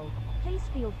while. Please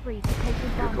feel free to take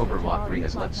advantage Cobra of Mach our 3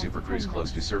 has in-flight left Super Cruise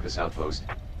close to entertainment. Surface Outpost,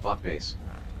 Bot Base.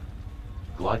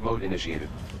 Glide mode initiated.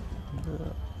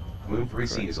 Moon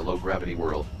 3C is a low-gravity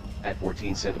world, at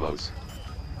 14 centimos.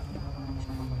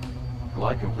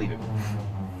 Glide completed.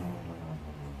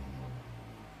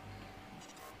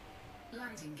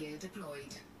 Landing gear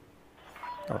deployed.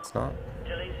 No, it's not.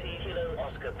 Delay Kilo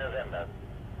Oscar November.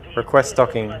 The Request Imperial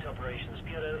docking. Flight Operations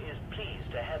Bureau is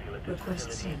pleased to have you at this Request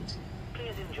facility. sent.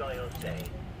 Please enjoy your stay.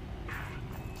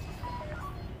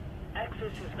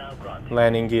 Access is now granted.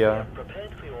 Landing We gear. have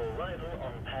prepared for your arrival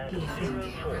on pad Landing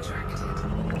gear 04.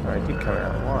 retracted. Oh, it did come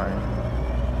out.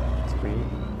 Why? It's weird.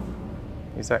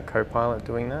 Is that Copilot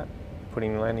doing that?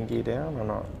 Putting the landing gear down or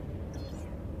not?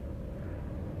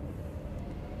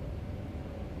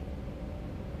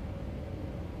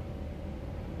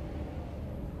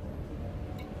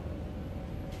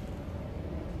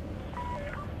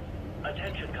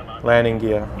 Attention, Commander. Landing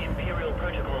gear. Imperial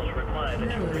protocols require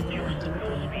that you reduce your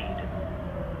speed.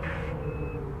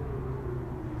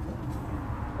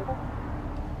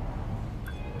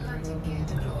 Landing gear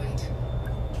deployed.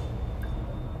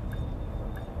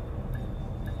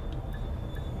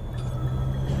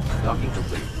 Docking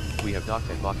complete. We have docked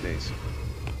at Bot Base.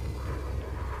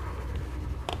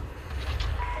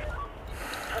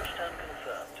 Touchdown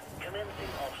confirmed.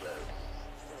 Commencing offload.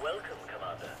 Welcome,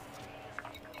 Commander.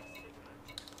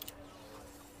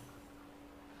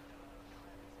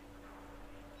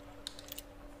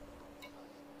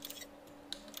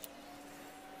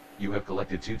 You have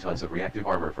collected 2 tons of reactive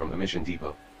armor from the mission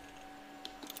depot.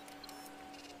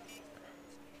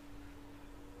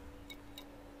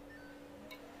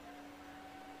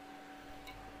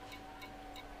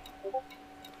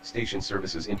 Station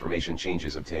services information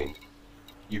changes obtained.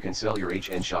 You can sell your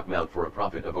HN shock mount for a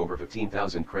profit of over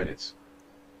 15,000 credits.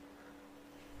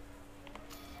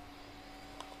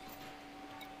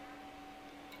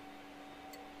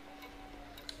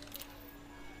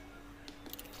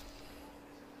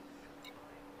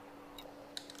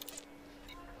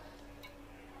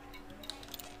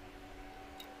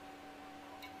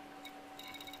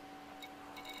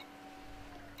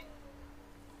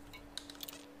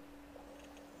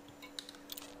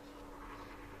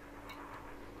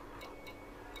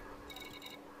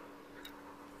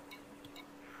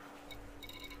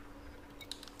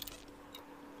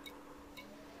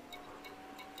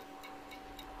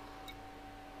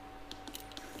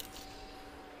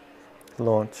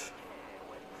 Launch.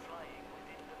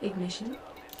 Ignition.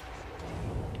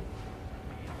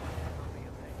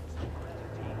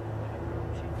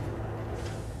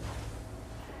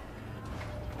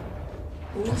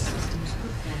 All systems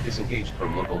prepared. Disengaged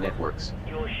from local networks.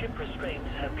 Your ship restraints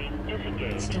have been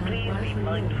disengaged. Stand Please by be for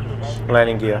mindful of all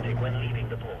Landing gear. traffic when leaving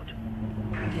the port.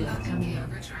 Gear Landing coming gear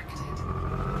up.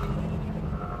 retracted.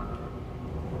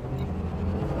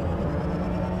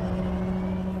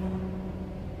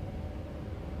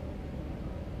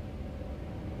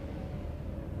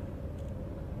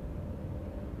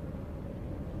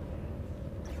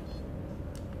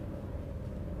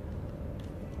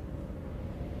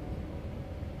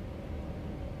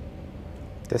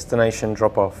 Destination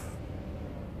drop off.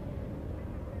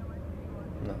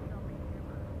 No.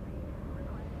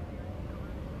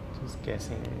 Just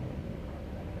guessing.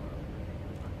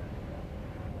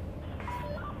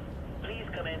 Please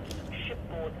commence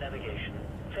shipboard navigation.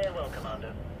 Farewell,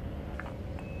 Commander.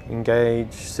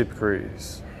 Engage Super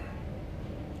Cruise.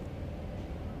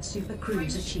 Super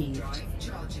cruise achieved. Drive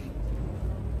charging.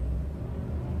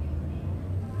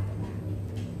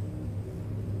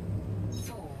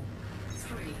 Four,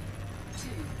 three, two,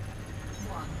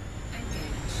 one.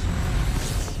 Engage.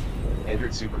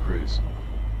 Entered Super Cruise.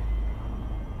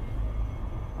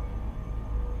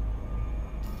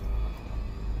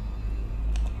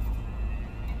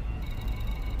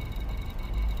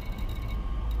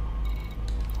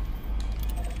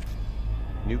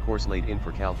 New course laid in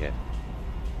for Calcat.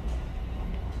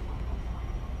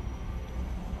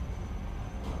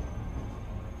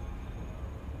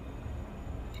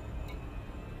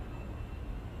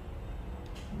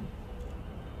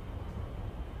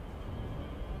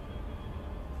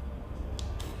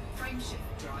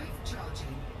 Frameshift drive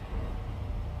charging.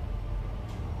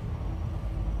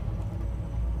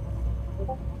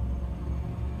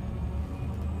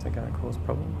 Is that going to cause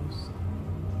problems?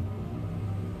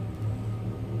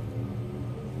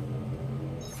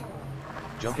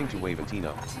 Jumping to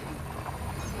Waventino.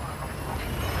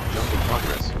 Jump in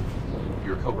progress.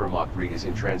 Your Cobra Mach 3 is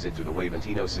in transit to the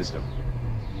Waventino system.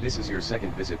 This is your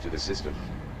second visit to the system.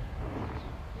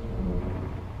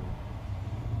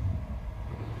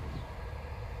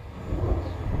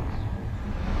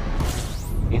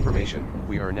 Information,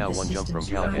 we are now one jump from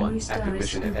California. Active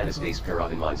mission at Anastas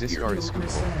Paragon Mines. This star is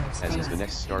suitable, as is the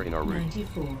next star in our route.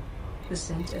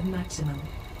 94% of maximum.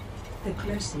 The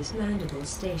closest landable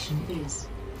station is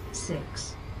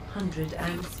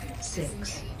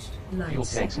 606 light Fuel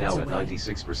tanks now at away.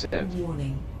 96%.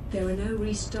 Warning, there are no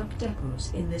restock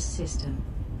depots in this system.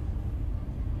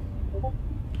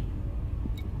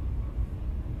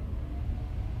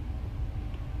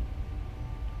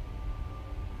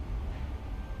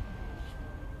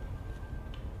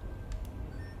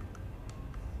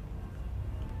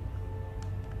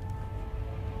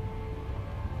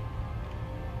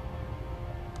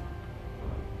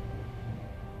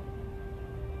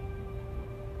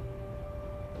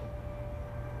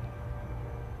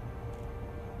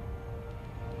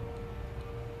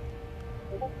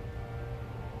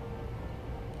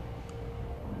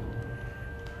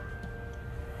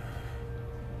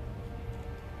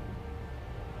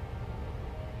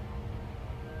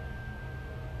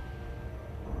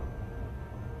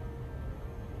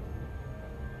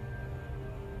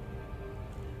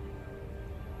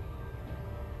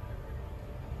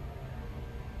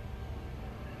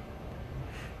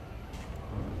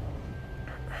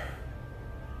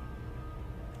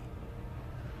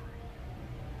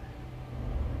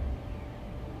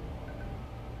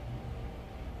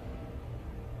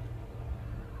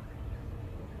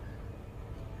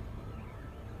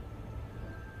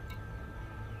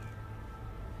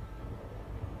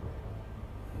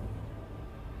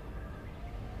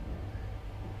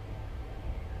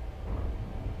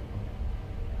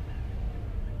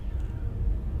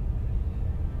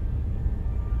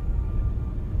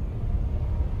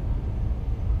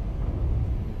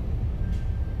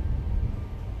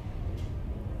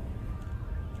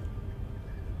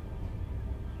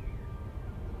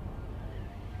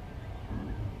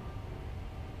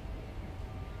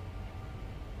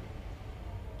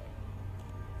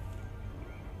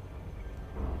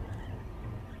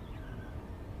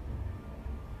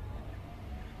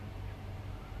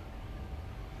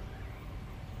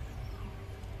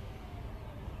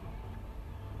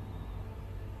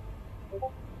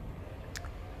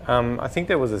 I think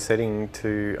there was a setting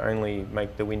to only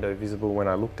make the window visible when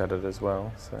I looked at it as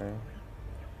well, so...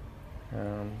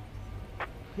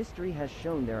 History has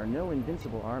shown there are no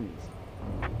invincible armies.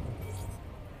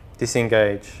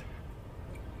 Disengage.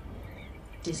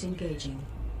 Disengaging.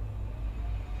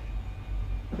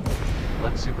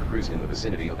 Left Super Cruise in the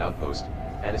vicinity of Outpost,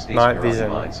 Anastas Night Paragon vision.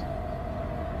 Mines.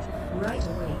 Right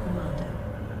away, Commander.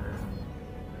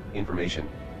 Information.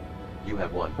 You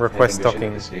have one Request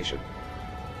pending mission docking. at the station.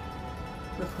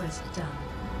 Request done.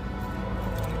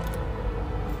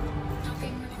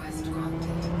 Docking request granted.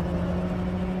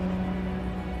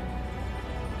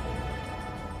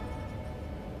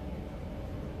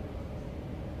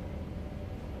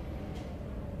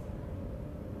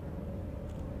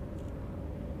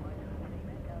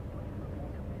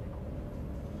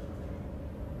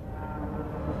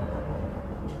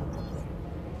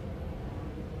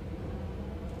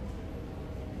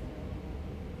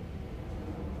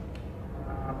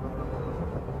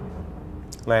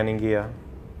 Landing gear.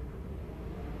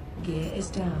 Gear is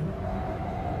down.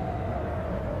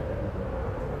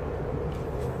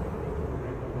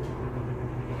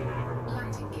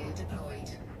 Landing gear deployed.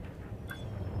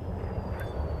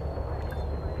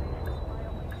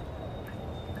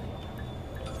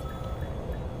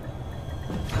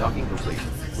 Docking complete.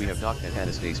 We have docked at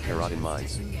Anastas Paragon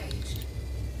Mines. Engaged.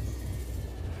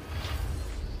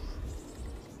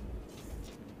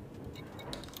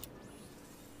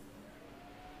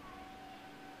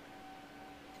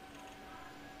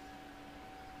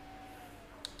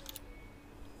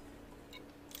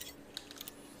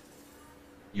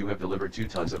 You have delivered 2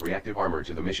 tons of reactive armor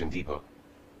to the mission depot.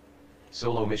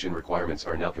 Solo mission requirements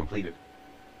are now completed.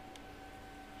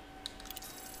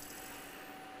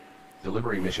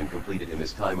 Delivery mission completed in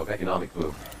this time of economic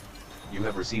boom. You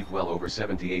have received well over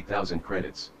 78,000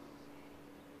 credits.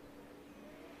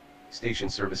 Station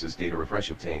services data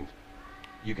refresh obtained.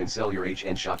 You can sell your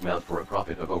HN shock mount for a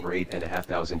profit of over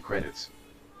 8,500 credits.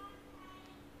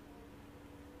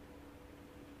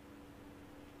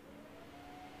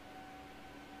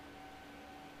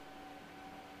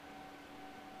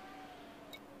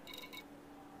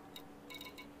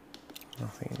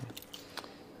 Nothing.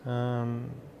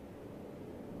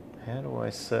 How do I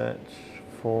search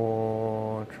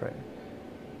for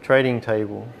trading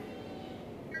table?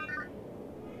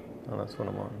 Oh, that's what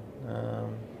I'm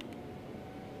on.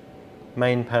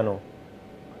 Main panel.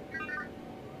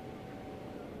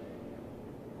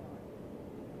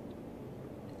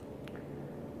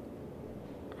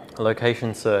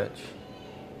 Location search.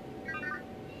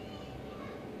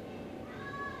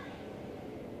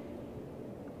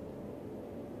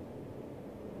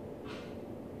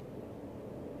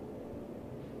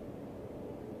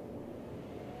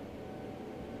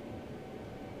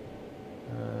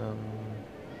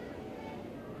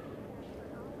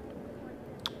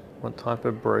 What type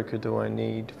of broker do I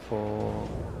need for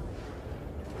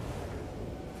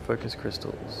focus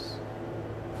crystals?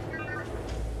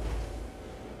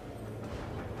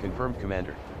 Confirmed,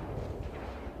 Commander.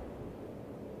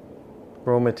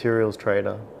 Raw materials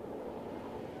trader.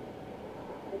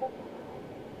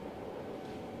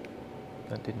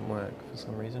 That didn't work for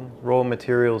some reason. Raw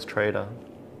materials trader.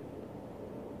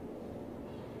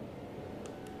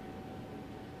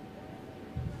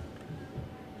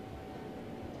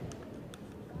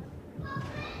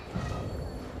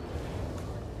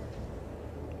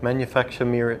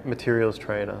 Materials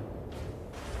trader.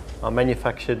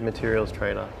 Manufactured materials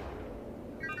trader.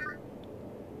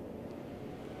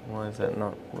 Why is that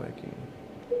not working?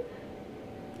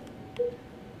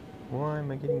 Why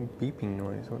am I getting beeping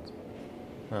noise? What's...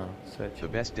 Oh, search. The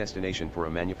best destination for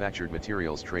a manufactured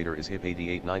materials trader is HIP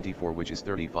 8894, which is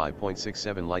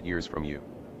 35.67 light years from you.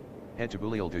 Head to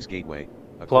Bulieldu's Gateway,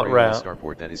 a Plot route.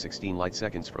 starport that is 16 light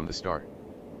seconds from the star.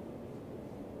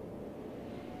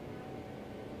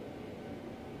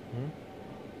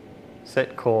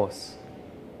 Set course.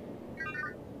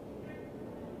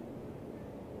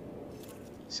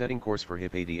 Setting course for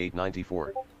HIP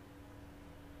 8894.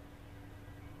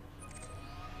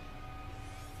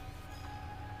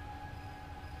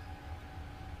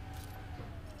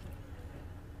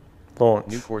 Launch.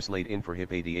 New course laid in for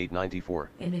HIP 8894.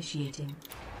 Initiating.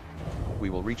 We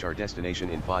will reach our destination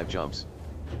in 5 jumps.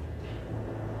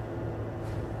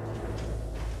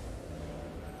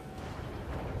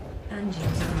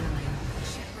 Engines online.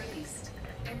 Ship released.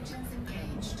 Engines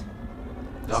engaged.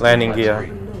 Landing gear.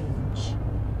 Launch.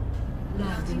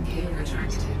 Landing gear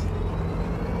retracted.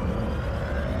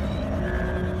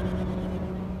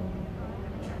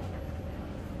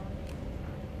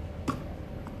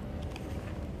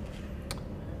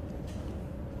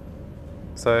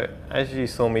 So as you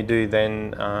saw me do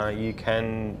then, you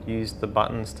can use the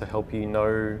buttons to help you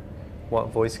know what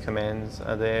voice commands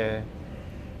are there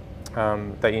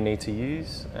that you need to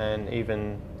use, and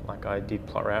even like I did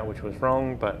plot route, which was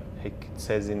wrong, but it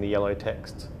says in the yellow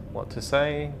text what to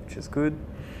say, which is good.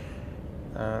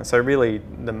 So really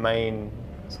the main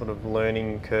sort of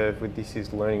learning curve with this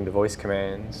is learning the voice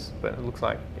commands, but it looks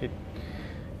like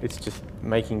it's just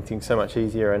making things so much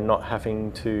easier and not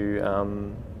having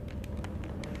to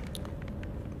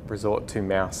resort to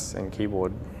mouse and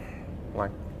keyboard.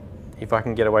 Like, if I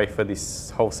can get away for this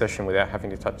whole session without having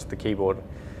to touch the keyboard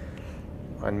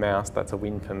and mouse, that's a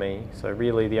win for me. So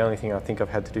really the only thing I think I've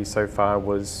had to do so far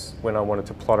was when I wanted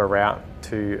to plot a route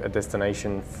to a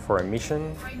destination for a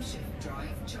mission,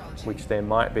 which there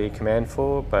might be a command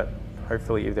for, but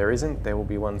hopefully if there isn't, there will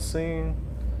be one soon,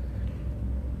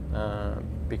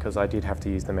 because I did have to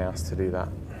use the mouse to do that.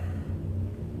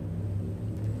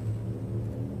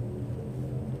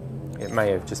 It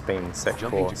may have just been set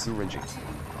Jumping course. to Kurinji.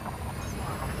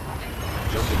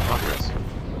 Jump in progress.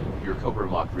 Your Cobra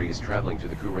Mach 3 is traveling to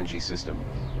the Kurinji system.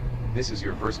 This is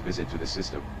your first visit to the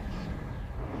system.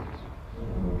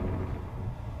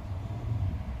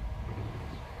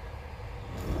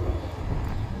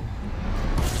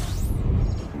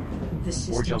 The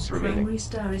 4 jumps system's remaining. primary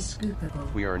star is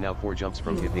scoopable. We are now 4 jumps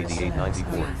from HIP Your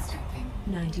 8894.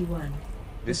 91.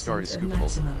 This star is Percent of scoopable,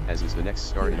 maximum. as is the next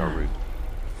star in our route.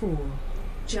 4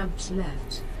 jumps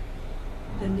left.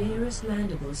 The nearest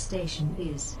landable station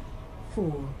is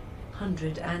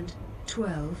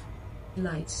 412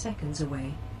 light seconds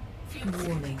away.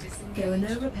 Warning, there are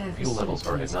no repair Fuel levels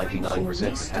are at facilities 99% or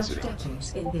restock capacity.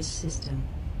 depots in this system.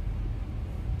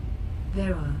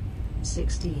 There are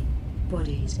 16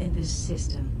 bodies in this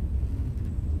system.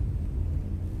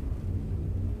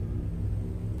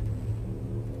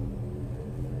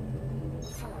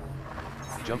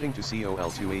 Jumping to COL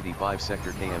 285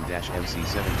 sector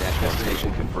KM-MC7-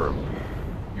 destination confirmed.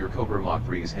 Your Cobra Mach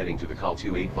 3 is heading to the COL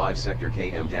 285 sector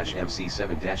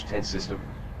KM-MC7-10 system.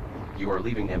 You are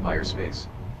leaving Empire space.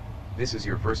 This is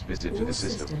your first visit to All the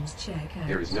system. systems check out.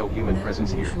 There is no human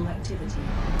presence here. unusual activity.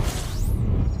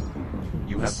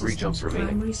 You have 3 jumps remaining.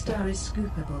 Primary star is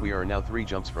scoopable. We are now 3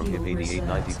 jumps from HIP Fuel reserves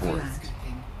 8894. are at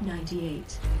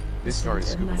 98. This star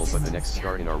is scoopable, but the next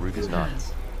star in our route is not.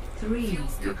 3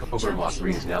 Your Cobra Mach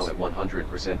 3 is now at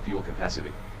 100% fuel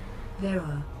capacity. There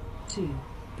are 2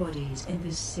 bodies in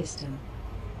this system.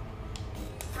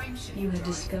 You have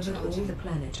discovered all the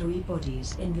planetary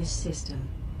bodies in this system.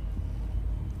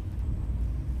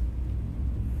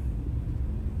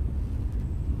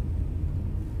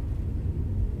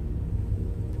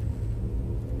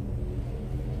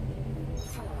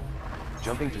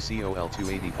 Jumping to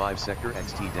COL285 sector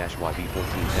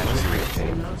XT-YB14-0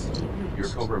 obtained. Your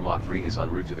Cobra Mach 3 is en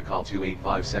route to the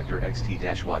COL285 sector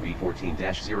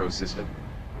XT-YB14-0 system.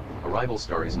 Arrival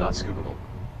star is not scoopable.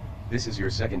 This is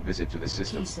your second visit to the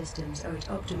system. Key systems are at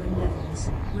optimum levels,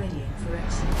 readying for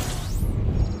exit.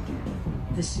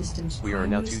 The system's We are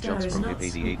now primary 2 star jumps is from not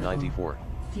HIP scoopable. 8894.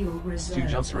 Fuel 2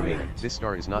 reserves jumps are remaining. at This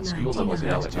star is not fuel level is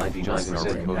now at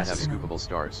 99%. Both have scoopable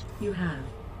stars. You have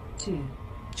 2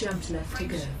 jumps left to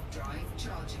go. Drive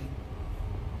charging.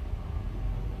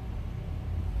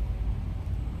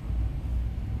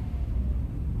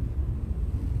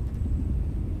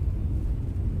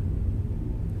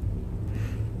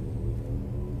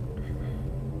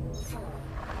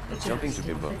 Jumping to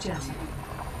Bimbo. Adjust.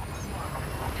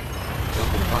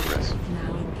 Jump in progress. Now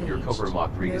engaged. Your Cobra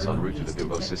Mach 3 is No en route to the enemies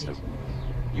Bimbo detected. system.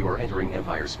 You are entering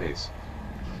Empire space.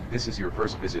 This is your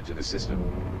first visit to the system.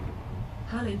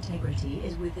 Hull integrity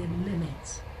is within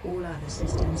limits. All other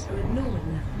systems are at normal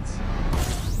levels.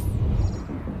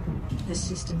 The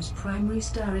system's primary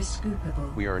star is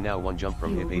scoopable. We are now 1 jump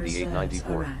from Fuel HIP reserves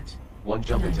 8894. are at 1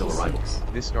 jump until arrival.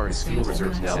 96. This star is fuel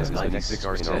reserves now as 96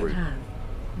 star in our You route. have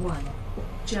 1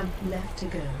 jump left to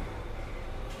go.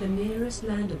 The nearest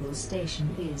landable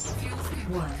station is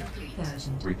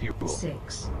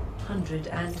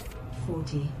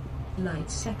 1,640 light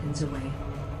seconds away.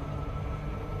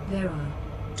 There are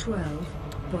 12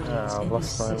 bodies I've in this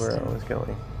lost my where I system. was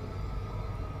going.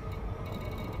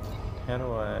 How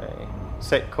do I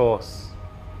set course?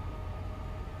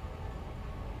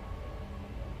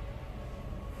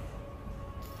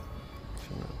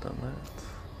 Shouldn't have done that.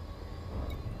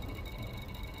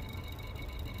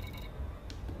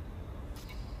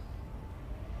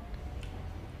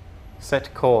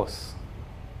 Set course.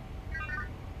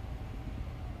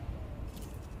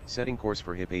 Setting course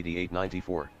for HIP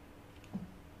 8894.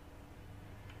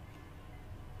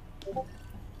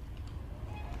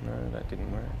 No, that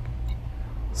didn't work.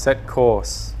 Set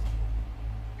course.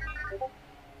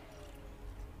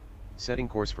 Setting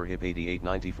course for HIP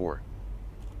 8894.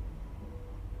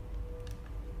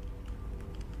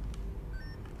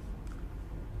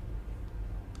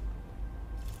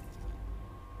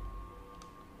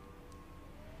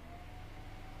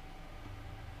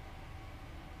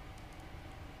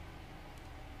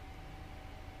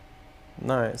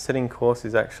 No, setting course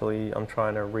is actually, I'm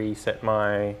trying to reset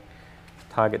my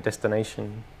target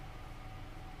destination.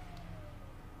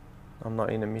 I'm not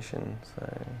in a mission,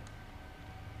 so.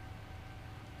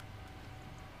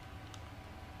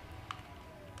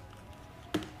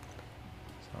 So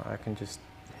I can just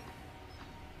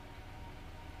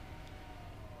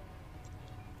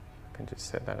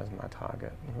set that as my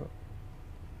target.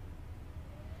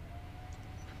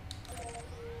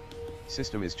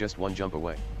 System is just 1 jump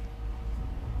away.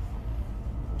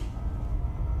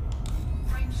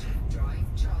 Frameshift drive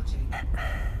charging.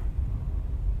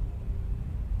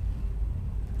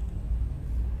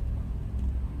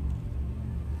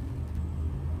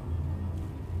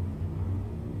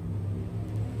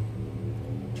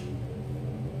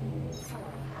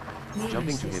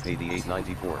 Jumping to HIP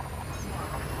 8894.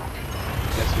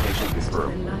 Destination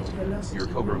confirmed. Your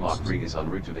Cobra Mach 3 is en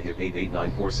route to the HIP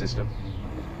 8894 system.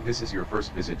 This is your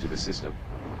first visit to the system.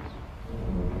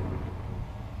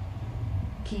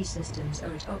 Key systems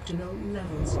are at optimal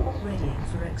levels, readying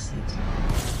for exit.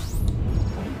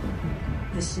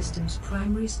 The system's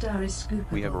primary star is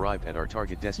scoopable. We have arrived at our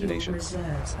target destination. Your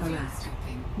reserves are at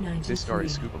 93%. This star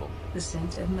is scoopable.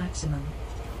 Of maximum.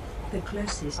 The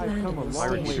closest landable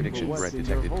Fire station interdiction is threat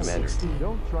detected, Commander. 16.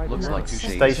 Looks like 2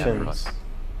 shades Stations. us.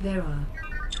 There are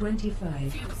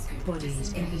 25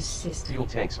 bodies in this system. Fuel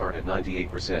tanks are at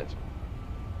 98%.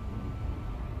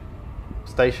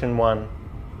 Station 1.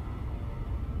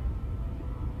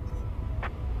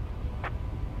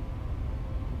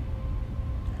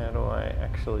 How do I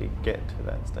actually get to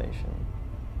that station?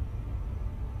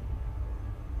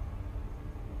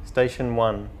 Station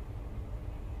 1.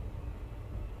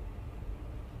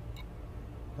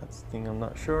 That's the thing I'm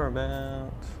not sure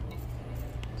about.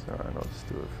 It's alright, I'll just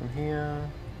do it from here.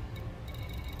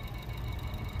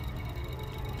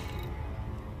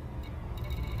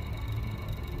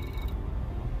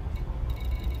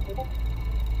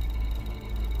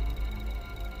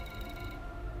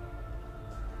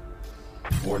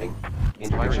 Warning.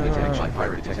 Indirect attack by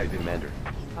pirate detected in Mander.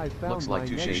 I found Looks like my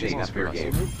Touche next is fair offer.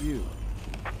 game. Submit you.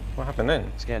 What happened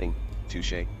then? Scanning.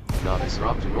 Touche. Novice.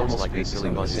 Drop to normal like this silly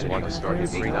buzzes want to start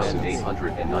at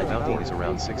 8,890 is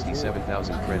around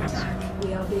 67,000 credits.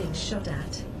 We are being shot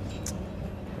at.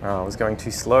 Oh, I was going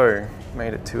too slow.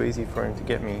 Made it too easy for him to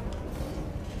get me.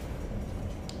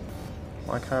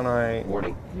 Why can't I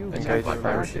Warning. You Attack by have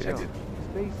pirate last detected.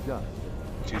 jump. Space dust.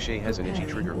 Touche has an itchy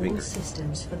Preparing trigger all finger.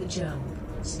 systems for the jump.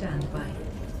 Stand by.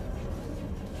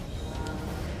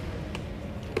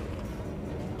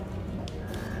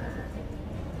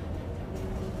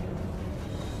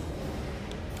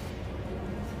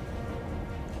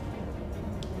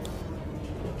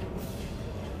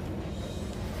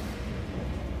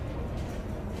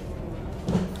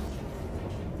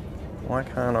 Why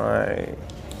can't I?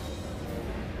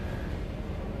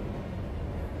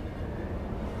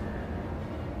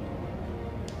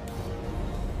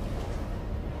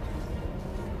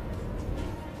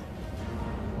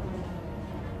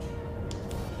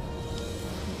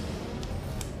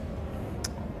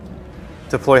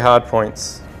 Deploy hard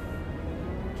points.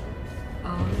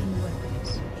 Arming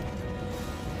weapons.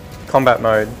 Combat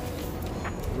mode.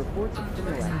 Reports of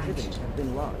criminal activity have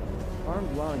been logged.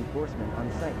 Armed law enforcement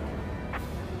on site.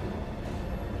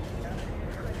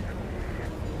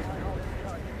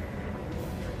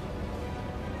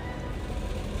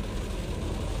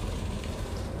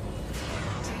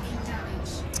 Taking damage.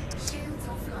 Shields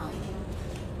offline.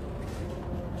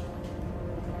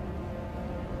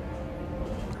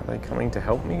 Are they coming to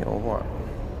help me or what?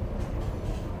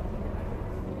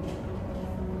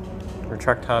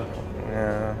 Retract hard.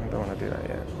 Yeah, I don't want to do that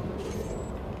yet.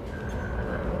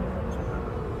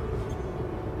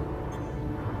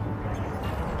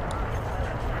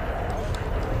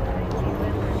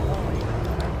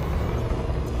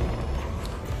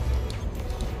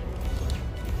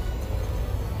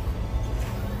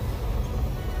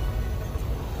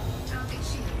 Target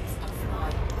shields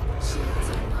offline. Shields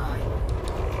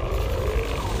online.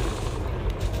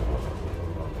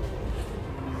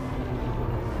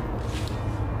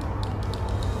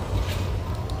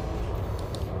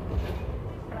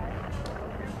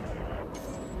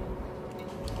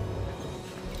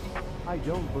 I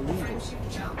don't believe it. Friendship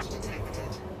jump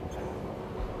detected.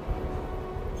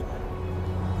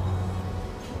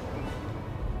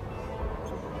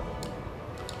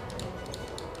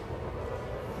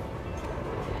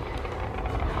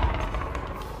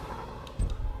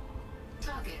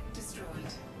 Target destroyed.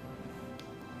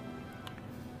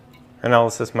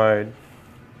 Analysis mode.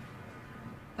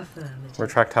 Affirmative.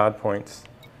 Retract hard points.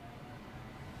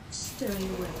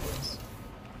 Stowing weapons.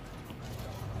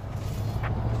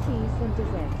 Cease and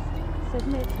desist.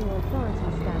 Submit to authority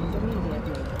scans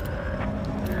immediately.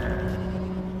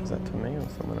 Is that to me or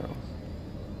someone else?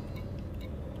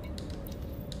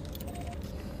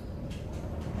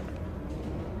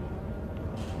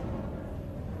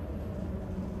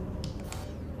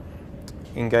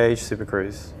 Engage Super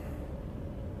Cruise.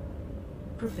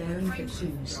 Preparing for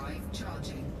Friendship cruise. drive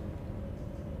charging.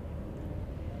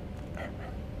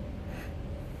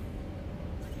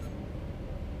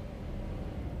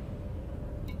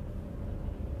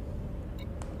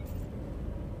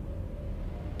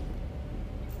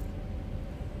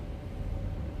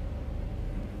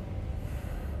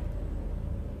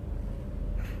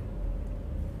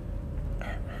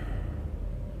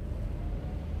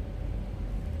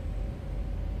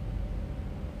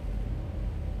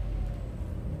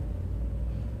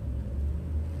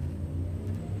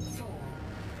 Four,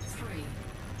 three,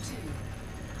 two,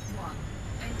 one.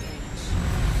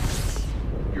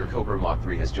 Engage. Your Cobra Mach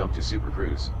 3 has jumped to Super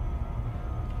Cruise.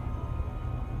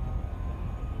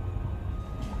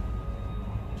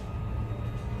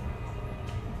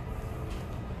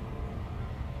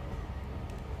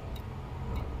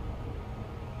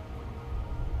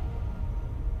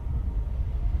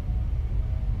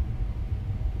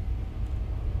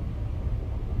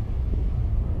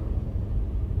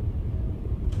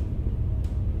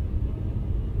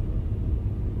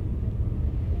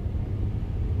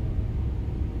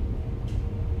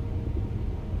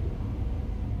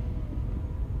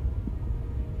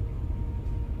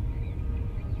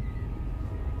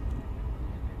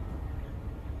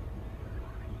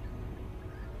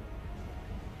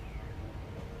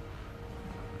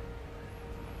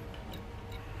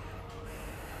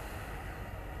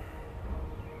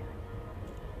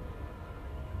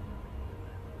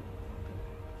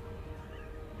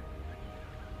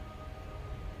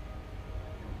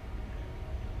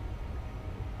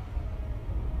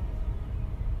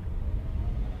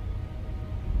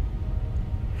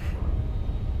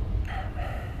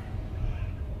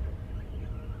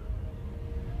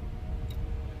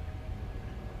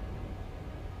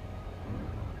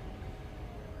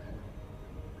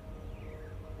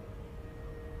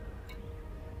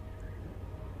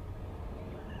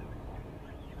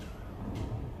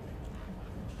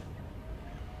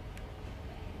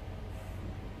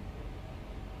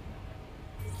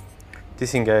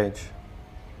 Disengage.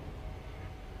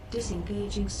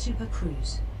 Disengaging Super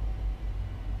Cruise.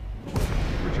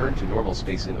 Return to normal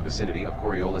space in the vicinity of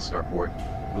Coriolis Starport,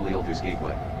 Bulildu's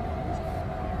Gateway.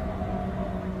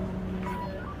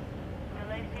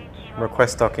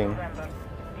 Request docking.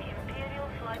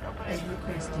 As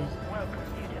requested.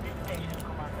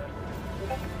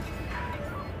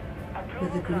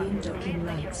 With the green docking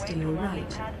lights to your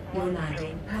right, your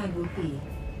landing pad will be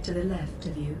to the left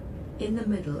of you, in the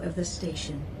middle of the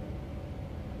station.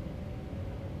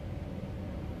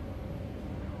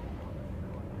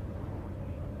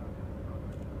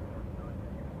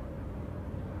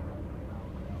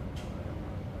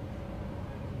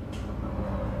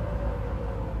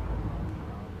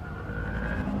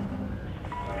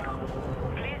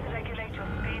 Please regulate your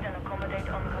speed and accommodate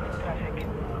oncoming traffic.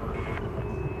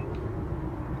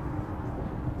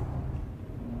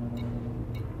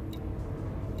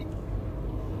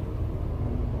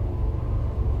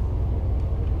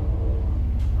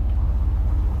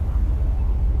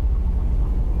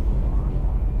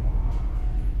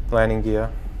 Landing gear.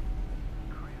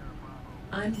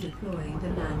 I'm deploying the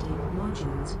landing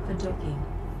modules for docking.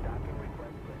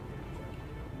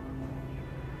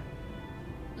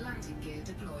 Landing gear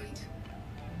deployed.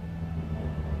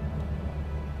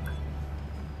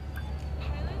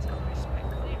 Pilots are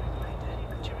respectfully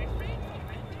reminded to refrain from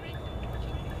entering the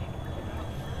docking bay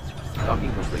without first receiving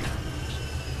Docking complete.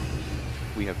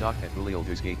 We have docked at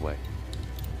Bulildu's Gateway.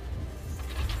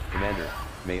 Commander,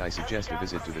 may I suggest a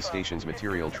visit to the station's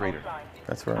material trader?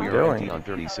 That's where We I'm are going. empty on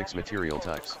 36 material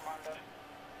types.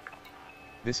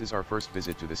 This is our first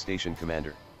visit to the station,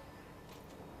 Commander.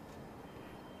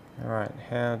 Alright,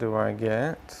 how do I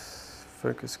get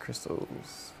focus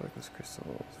crystals? Focus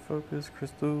crystals. Focus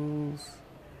crystals.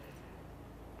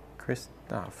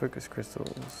 Focus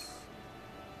crystals.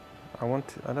 I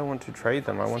don't want to trade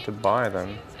them, I want to buy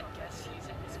them.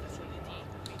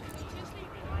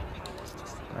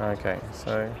 Okay,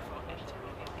 so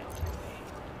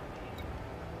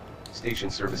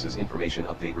Station services information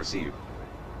update received.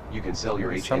 You can sell your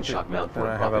There's HN something shock mount for that a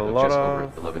I have profit a of lot just over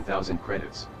of. 11,000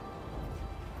 credits.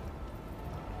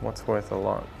 What's worth a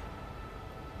lot?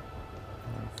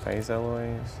 Phase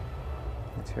alloys.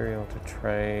 Material to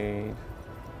trade.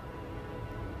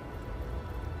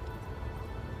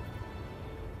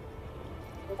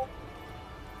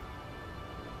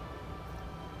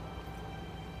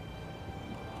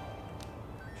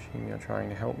 Assume you're trying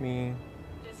to help me.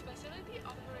 This facility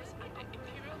operates under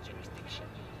Imperial jurisdiction.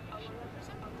 Our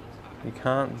representatives are You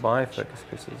can't buy focus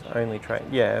crystals, only trade.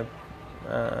 Yeah,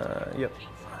 yep.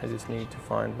 I just need to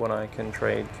find what I can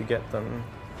trade to get them.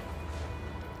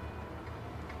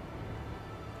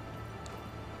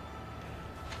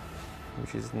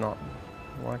 Which is not.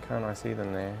 Why can't I see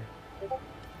them there?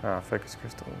 Focus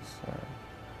crystals.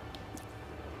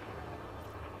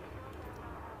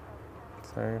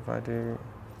 So if I do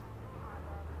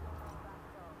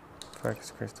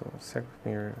focus crystals, set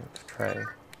mirror to trade.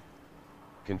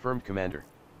 Confirmed, Commander.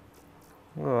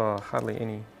 Oh, hardly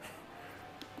any.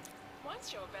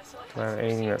 once your vessel Do I have has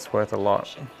anything received that's worth a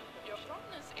lot? your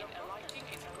promptness in alighting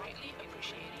is greatly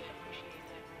appreciated.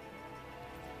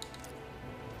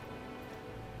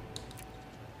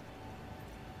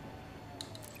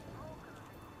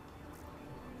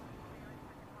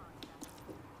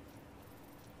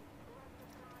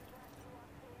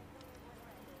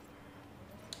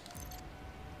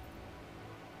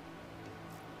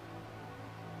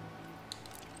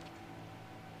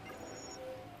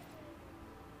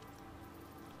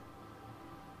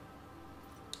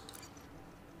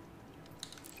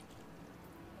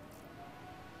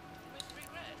 With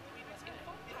regret, we must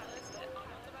inform pilots that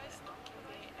unauthorized docking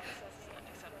bay access is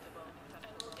unacceptable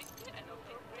and will dictate an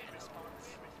appropriate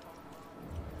response.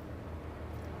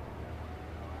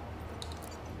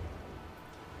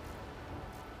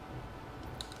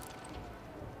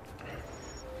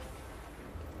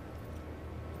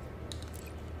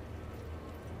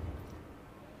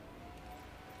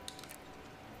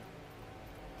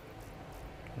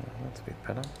 That's a bit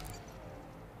better.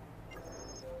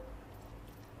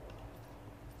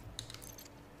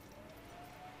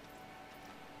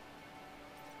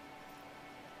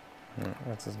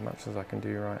 That's as much as I can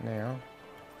do right now.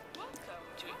 Welcome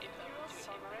to Imperial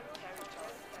Sovereign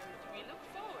Territory. We look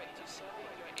forward to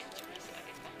serving your interests and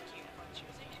thank you for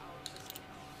choosing our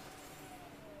facility.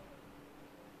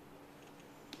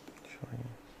 Showing.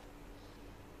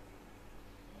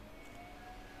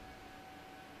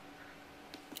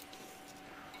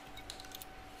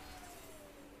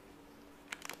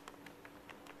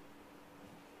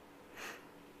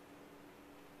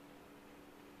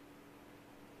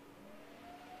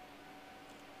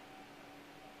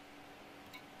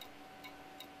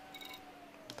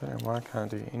 Don't know why I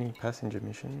can't do any passenger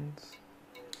missions.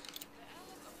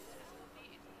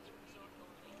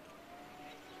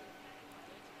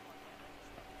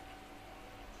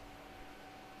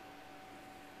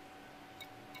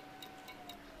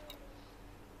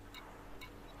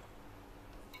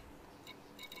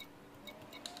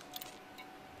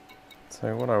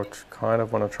 So what I kind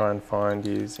of want to try and find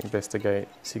is investigate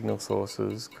signal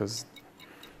sources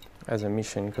as a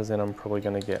mission, because then I'm probably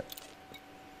going to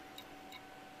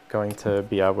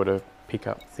be able to pick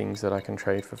up things that I can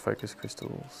trade for focus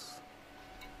crystals.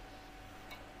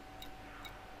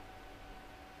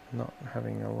 Not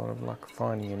having a lot of luck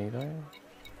finding any though.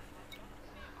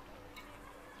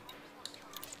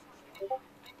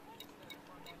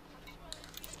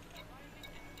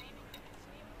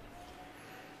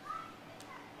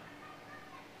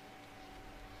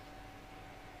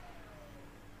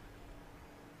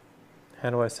 How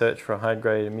do I search for a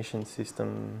high-grade emission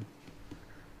system?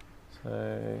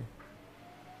 So,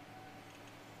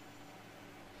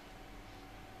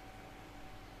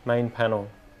 main panel.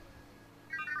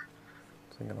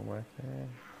 Is it going to work there?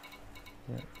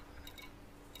 Yeah.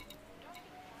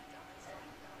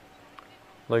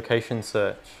 Location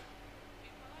search.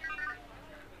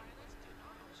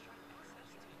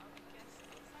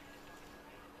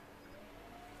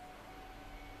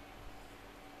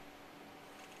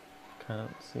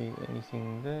 Can't see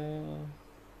anything there.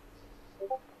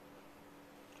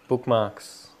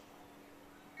 Bookmarks.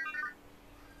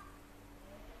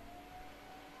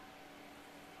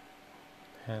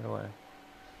 How do I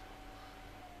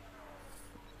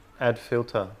add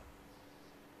filter?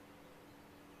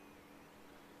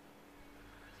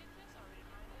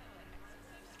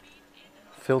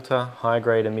 Filter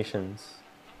high-grade emissions.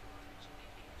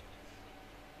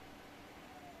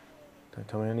 Don't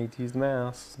tell me I need to use the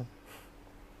mouse.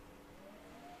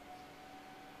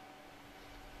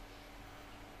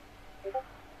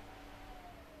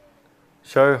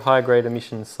 Show high-grade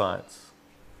emissions sites.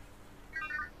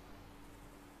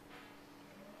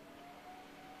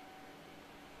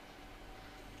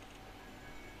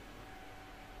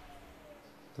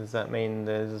 Does that mean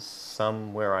there's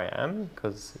some where I am?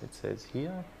 Because it says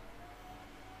here.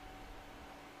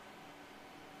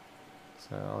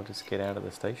 So I'll just get out of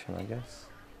the station, I guess.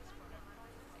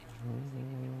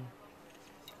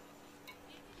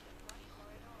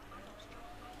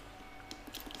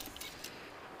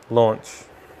 Launch.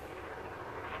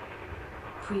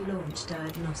 Pre-launch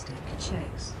diagnostic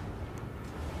checks.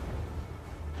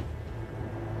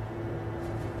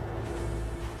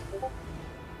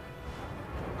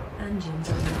 Engines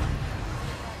online.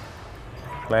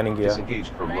 Landing gear.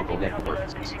 Disengaged from local network.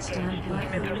 Stand by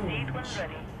for launch.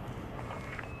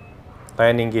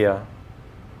 Landing gear.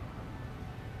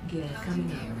 Gear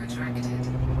coming up. Retracted.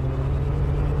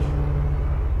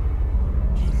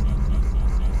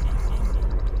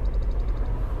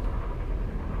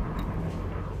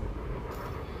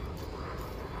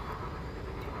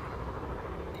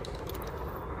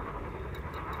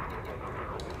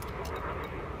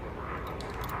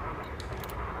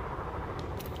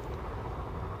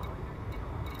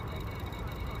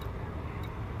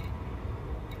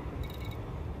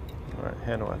 Alright,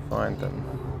 how do I find them?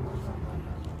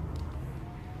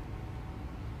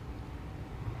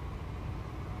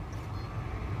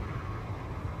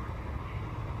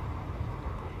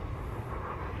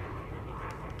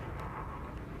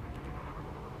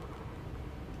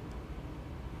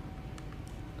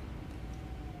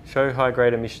 Show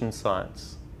high-grade emission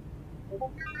sites. Yeah,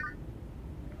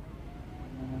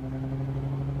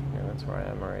 that's where I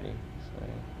am already. So,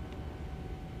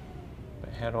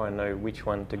 but how do I know which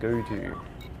one to go to?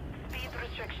 Speed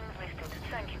restrictions lifted.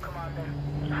 Thank you, Commander.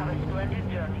 Have a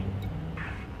splendid journey.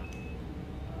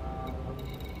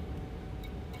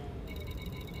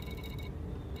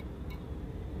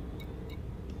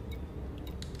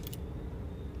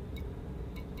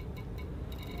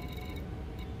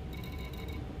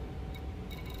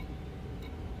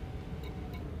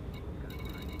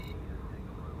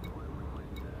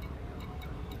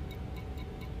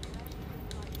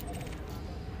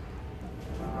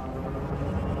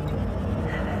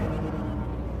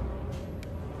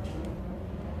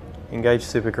 Engage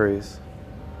Super Cruise.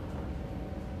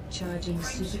 Charging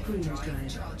Super Cruise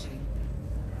drive. Charging.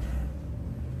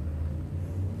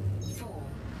 4,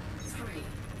 3,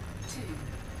 2,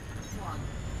 1.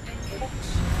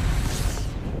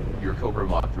 Engage. Your Cobra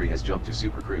Mod 3 has jumped to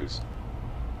Super Cruise.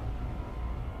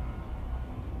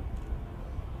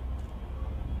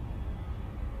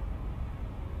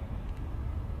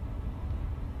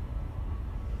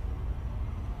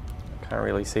 Can't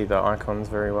really see the icons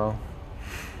very well.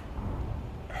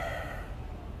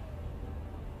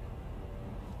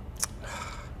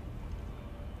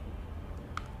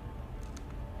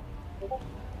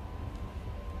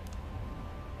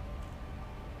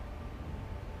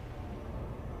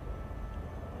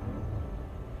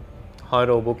 Hide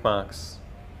all bookmarks.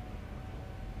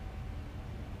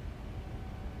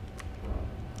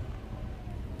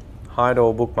 Hide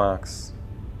all bookmarks.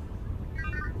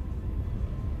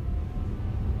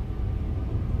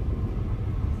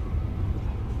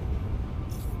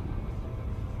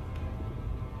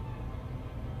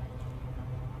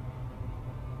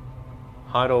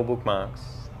 Hide all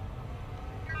bookmarks.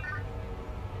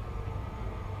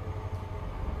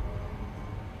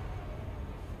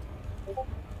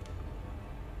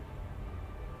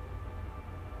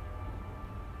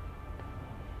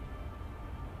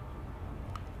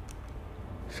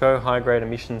 Show high-grade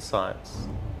emission sites.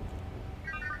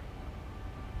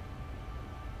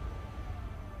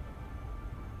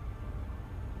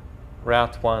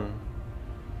 Route 1.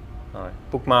 No,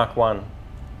 bookmark 1.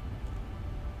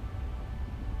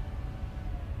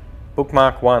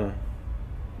 Bookmark 1.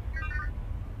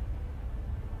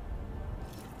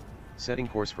 Setting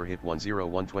course for HIP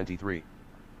 10123.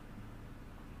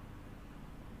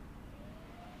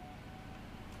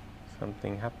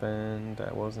 Something happened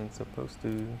that wasn't supposed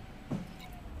to.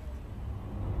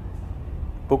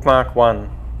 Bookmark 1.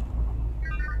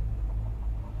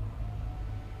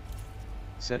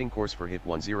 Setting course for HIP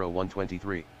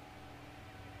 10123.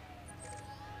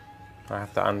 I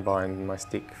have to unbind my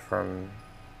stick from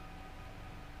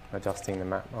adjusting the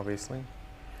map, obviously.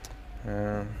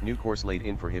 New course laid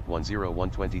in for HIP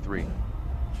 10123.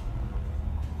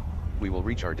 We will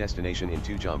reach our destination in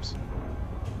 2 jumps.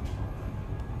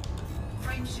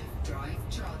 Frameshift drive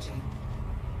charging.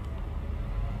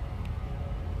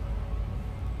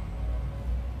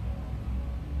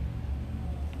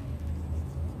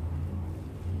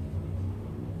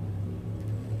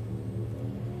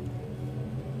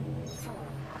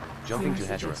 Jumping to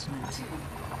Hajra.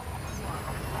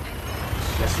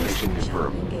 Destination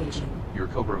confirmed. Your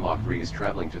Cobra Mach 3 is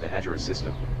traveling to the Hajra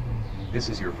system. This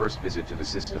is your first visit to the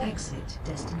system. Exit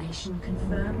destination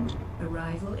confirmed.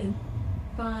 Arrival in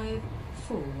 5,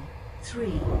 4, 3,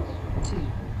 2,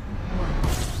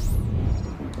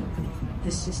 1.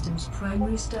 The system's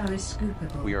primary star is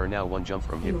scoopable. We are now 1 jump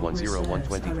from HIP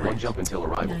 10123. 1 jump until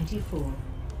arrival. 94.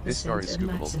 This star is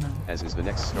scoopable, as is the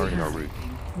next star in our route.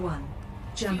 1.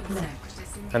 Jump left.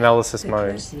 Analysis The mode.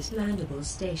 closest landable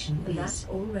station is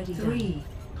already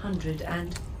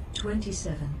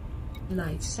 327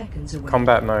 light seconds away.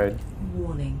 Combat mode.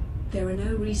 Warning. There are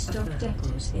no restock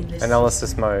depots in this Analysis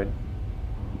system. mode.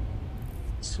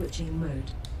 Switching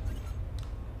mode.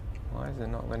 Why is it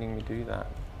not letting me do that?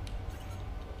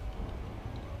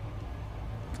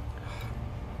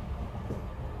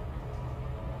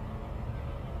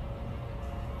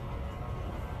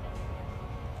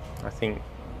 I think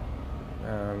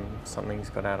something's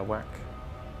got out of whack.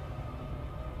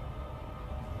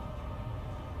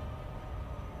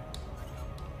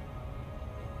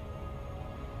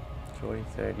 Joy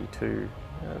 32.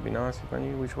 That'd be nice if I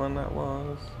knew which one that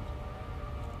was.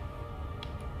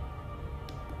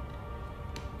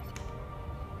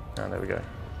 Oh, there we go.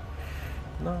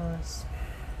 Nice.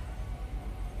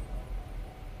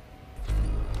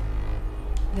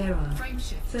 There are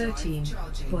 13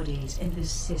 bodies in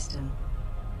this system.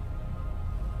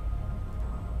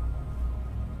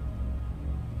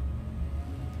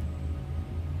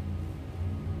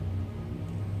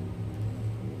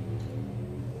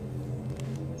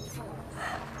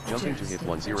 Jumping to HIP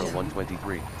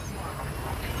 10123.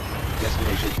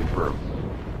 Destination confirmed.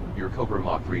 Your Cobra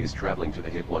Mach 3 is traveling to the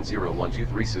HIP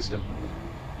 10123 system.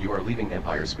 You are leaving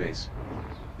Empire space.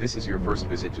 This is your first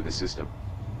visit to the system.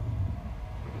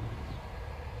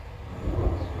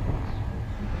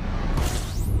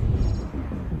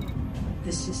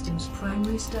 The system's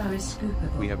primary star is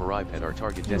scoopable. We have arrived at our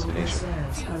target destination. Your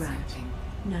reserves are at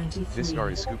 93% This star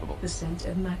is scoopable.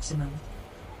 of maximum.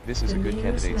 This is a The good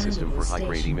nearest candidate system for landable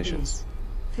high-grade station emissions.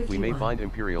 is We may 51 find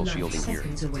Imperial light shielding here.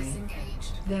 seconds away.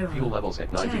 There Fuel are levels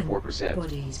at 94%. 10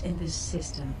 bodies in this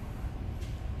system.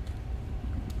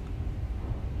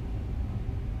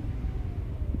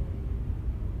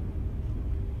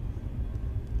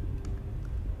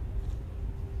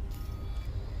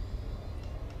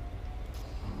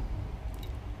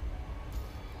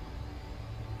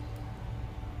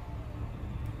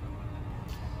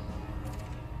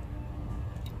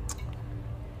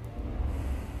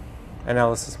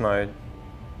 Analysis mode.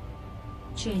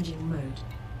 Changing mode.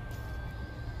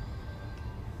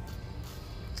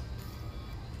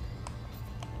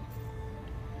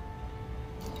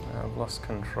 I've lost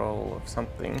control of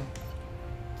something.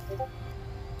 There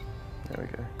we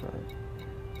go, got it.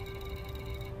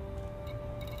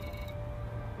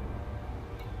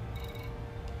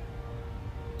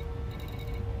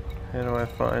 How do I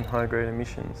find high-grade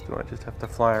emissions? Do I just have to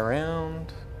fly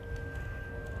around?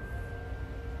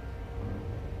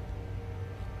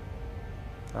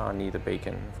 Oh, near the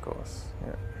beacon, of course.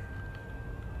 Yeah.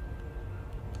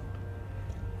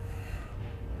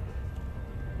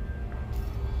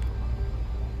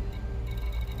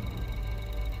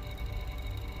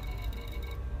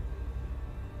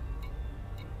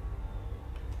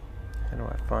 How do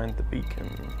I find the beacon?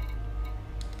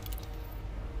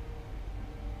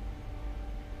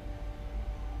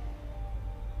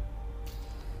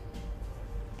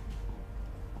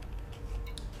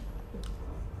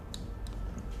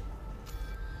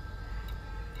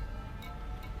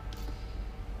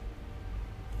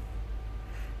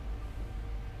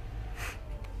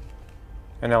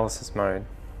 Analysis mode.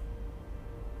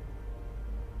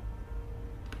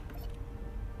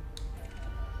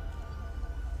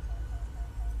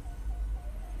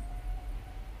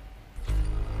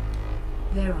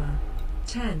 There are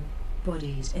 10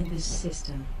 bodies in this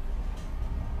system.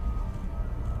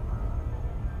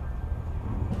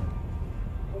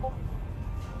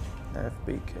 Nav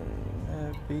beacon,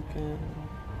 nav beacon.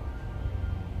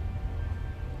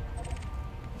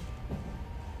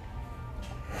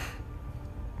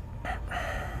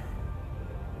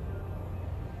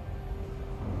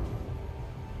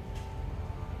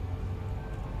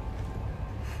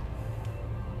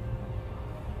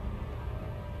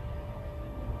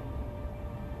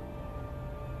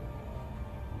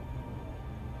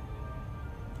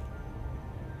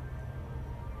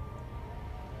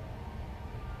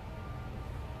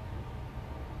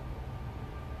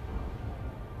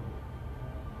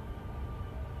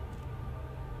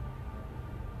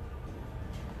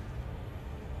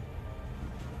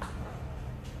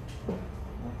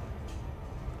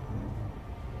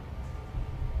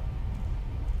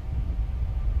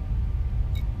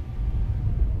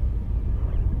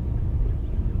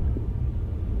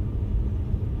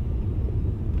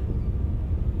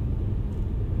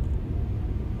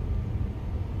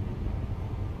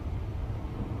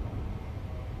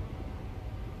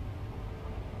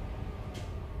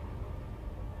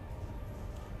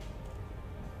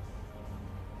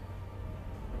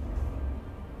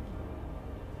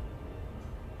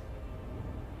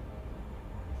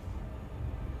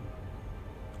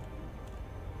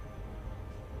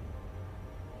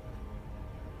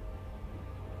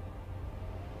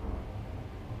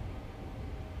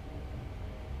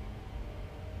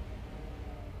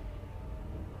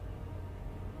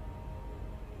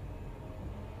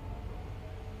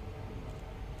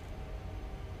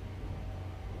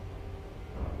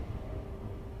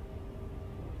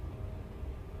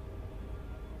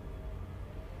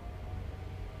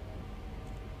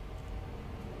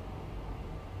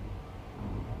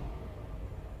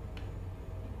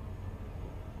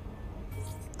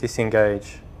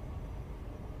 Disengage.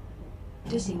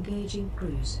 Disengaging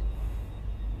cruise.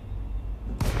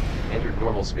 Entered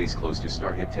normal space close to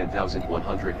star hit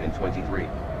 10,123.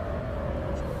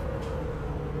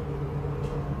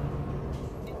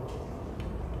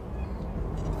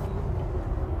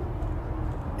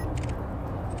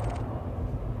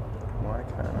 Why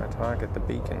can't I target the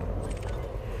beacon?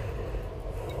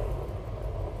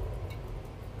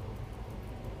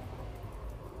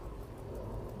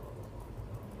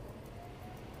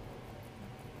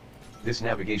 This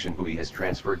navigation buoy has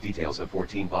transferred details of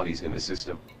 14 bodies in the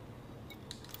system.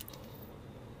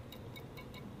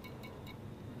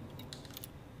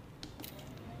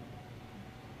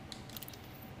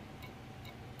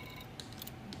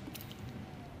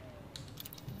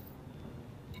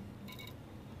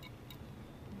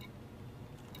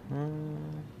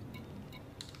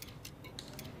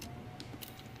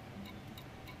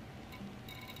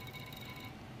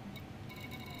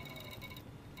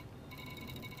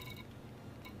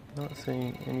 Not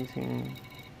seeing anything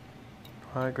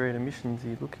high-grade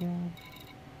emissions-y looking.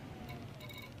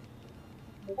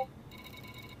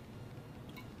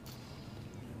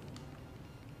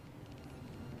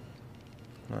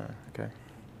 No, okay.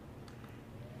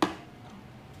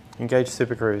 Engage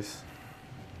Super Cruise.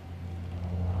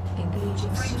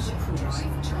 Engaging Super Cruise.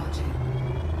 Drive charging.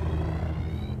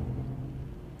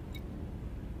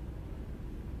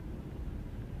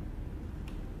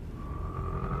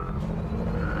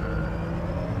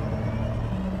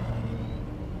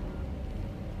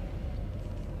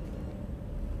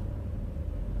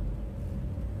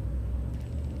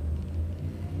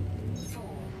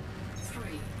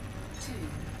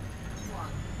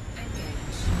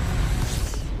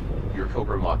 Your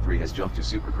Cobra Mach 3 has jumped to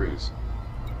Super Cruise.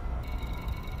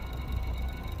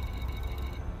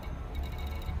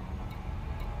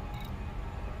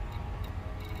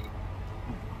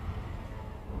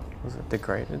 Was it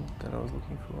degraded that I was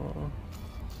looking for?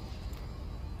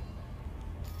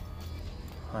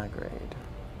 High grade.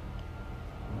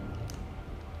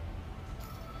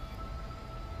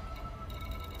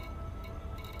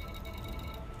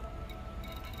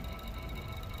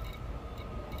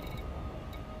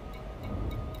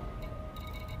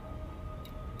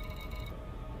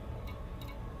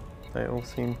 They all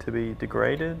seem to be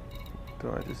degraded.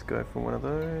 Do I just go for one of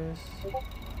those?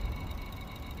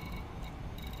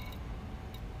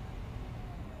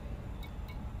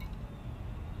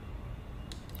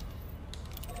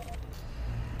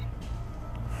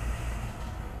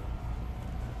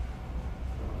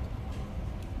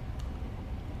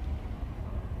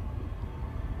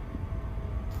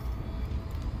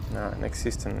 Alright, next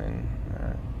system then.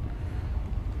 Alright.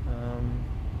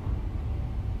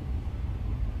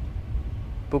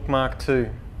 Bookmark 2.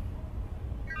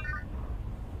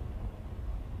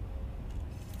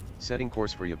 Setting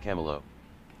course for EDCoPilot.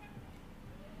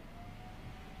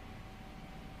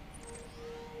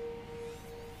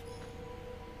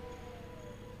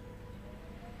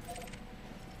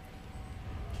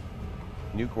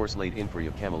 New course laid in for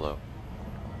EDCoPilot.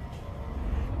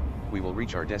 We will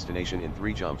reach our destination in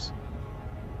 3 jumps.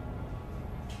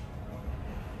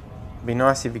 It'd be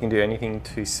nice if you can do anything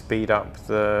to speed up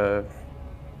the,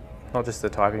 not just the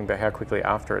typing, but how quickly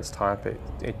after it's typed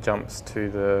it jumps to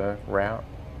the route,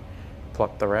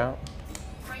 plot the route.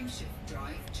 Frameshift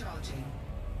drive charging.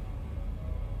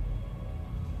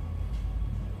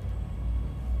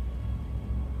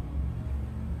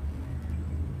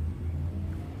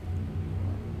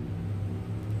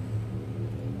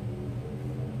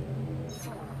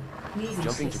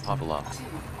 Jumping to Popolop.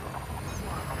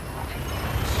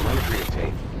 Telemetry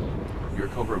obtained. Your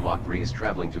Cobra Mach 3 is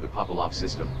traveling to the Popolov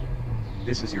system.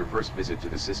 This is your first visit to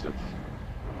the system.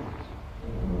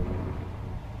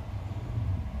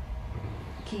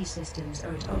 Key systems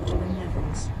are at optimum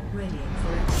levels, readying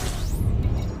for exit.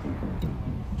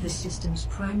 The system's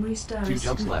primary star 2 is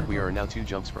jumps left. We scoopable. are now 2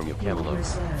 jumps from Your EDCoPilot.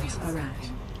 reserves are at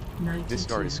 92%. This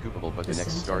star is scoopable, but the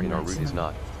next star in our route is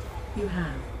not. You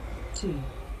have 2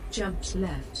 jumps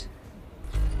left.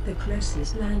 The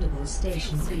closest landable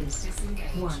station is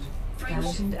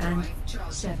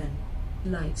 1,007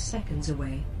 light seconds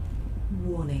away.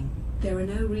 Warning, there are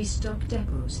no restock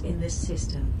depots in this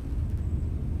system.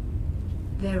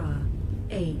 There are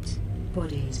 8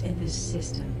 bodies in this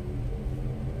system.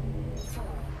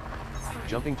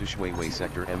 Jumping to Shuiwei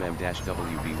sector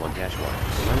MM-WV1-1.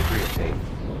 Telemetry obtained.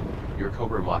 Your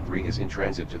Cobra Mach 3 is in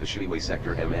transit to the Shuiwei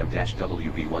sector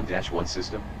MM-WV1-1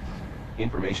 system.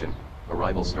 Information: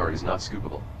 arrival star is not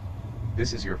scoopable.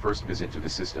 This is your first visit to the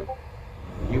system.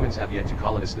 Humans have yet to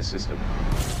colonize the system.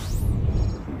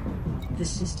 The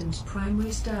system's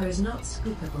primary star is not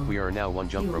scoopable. We are now 1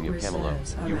 jump from Your EDCoPilot.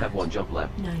 reserves are You have at 1 jump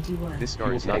left. 91. This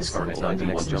star is not scoopable.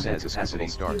 91 jump as a scoopable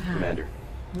star, You have Commander.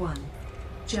 1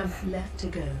 jump left to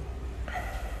go.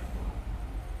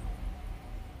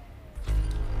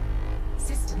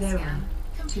 System There scan are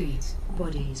 2 complete.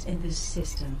 bodies in this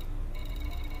system.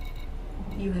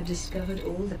 You have discovered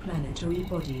all the planetary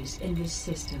bodies in this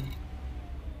system.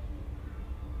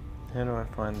 How do I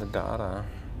find the data?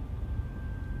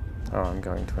 Oh, I'm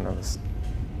going to another.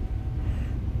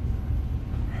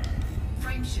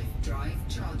 Frameshift drive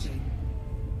charging.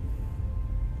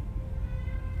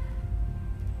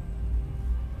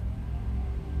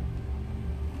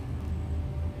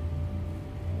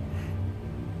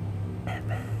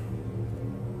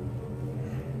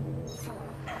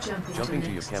 Jumping to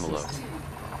EDCoPilot. system.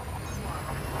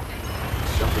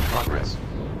 Jump in progress.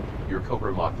 Your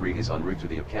Cobra Mach 3 is en route to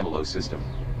the EDCoPilot system.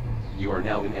 You are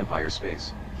now in Empire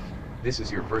space. This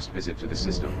is your first visit to the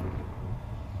system.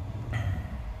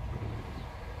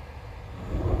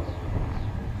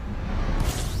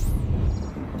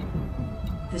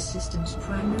 The system's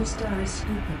primary star is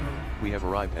scoopable. We have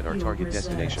arrived at our Your target reserves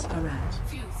destination. are at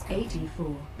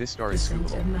 84% This star is of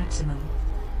scoopable. maximum.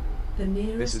 The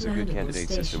nearest This is a good landable candidate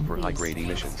system for station high-grade is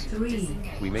emissions. 3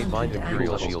 We may find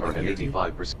Imperial shield at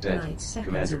 85%, light seconds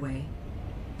Commander. away.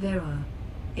 There are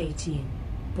 18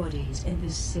 bodies in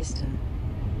this system.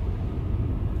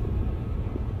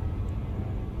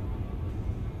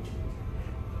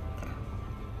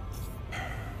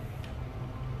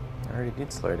 I already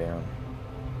did slow down.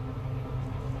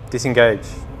 Disengage.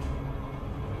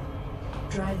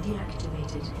 Drive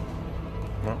deactivated.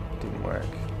 No, didn't work.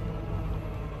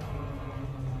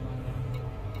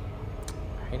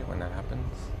 I hate it when that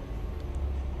happens.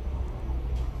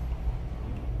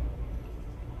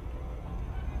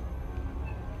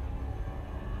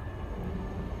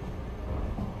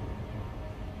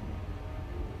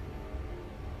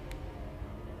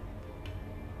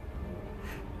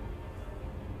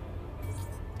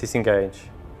 Disengage.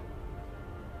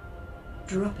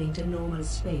 Dropping to normal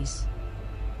space.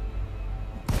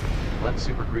 Left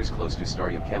Super Cruise close to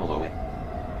Starium Cameloe.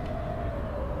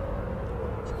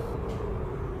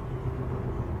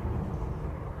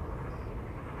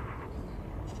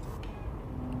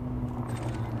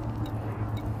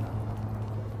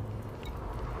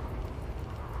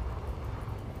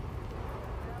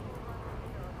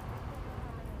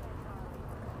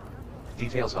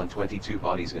 Details on 22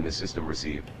 bodies in the system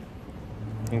received.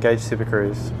 Engage Super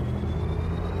Cruise.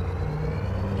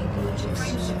 Engaging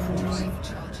Frameshift Super Cruise. drive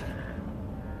charging.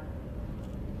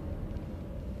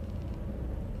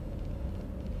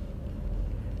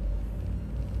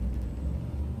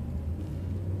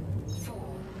 4,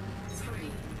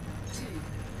 3, 2,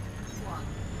 1.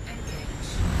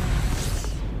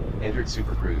 Engage. Entered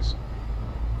Super Cruise.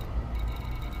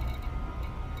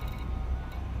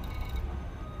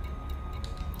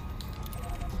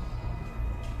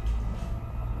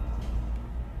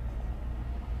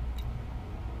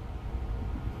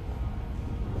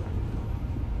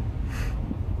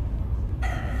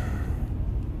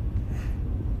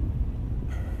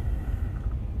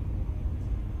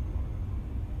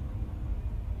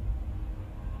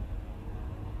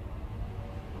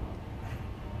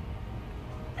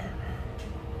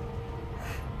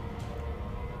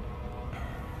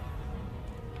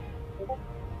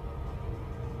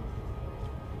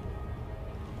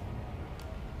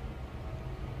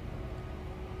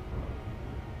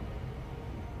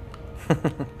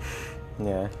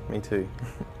 Yeah, me too.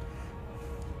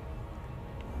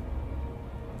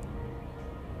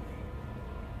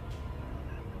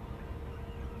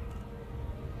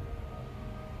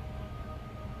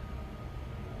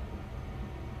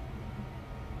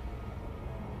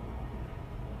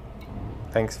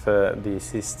 Thanks for the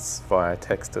assists via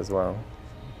text as well.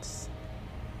 It's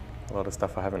a lot of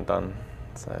stuff I haven't done,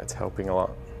 so it's helping a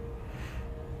lot.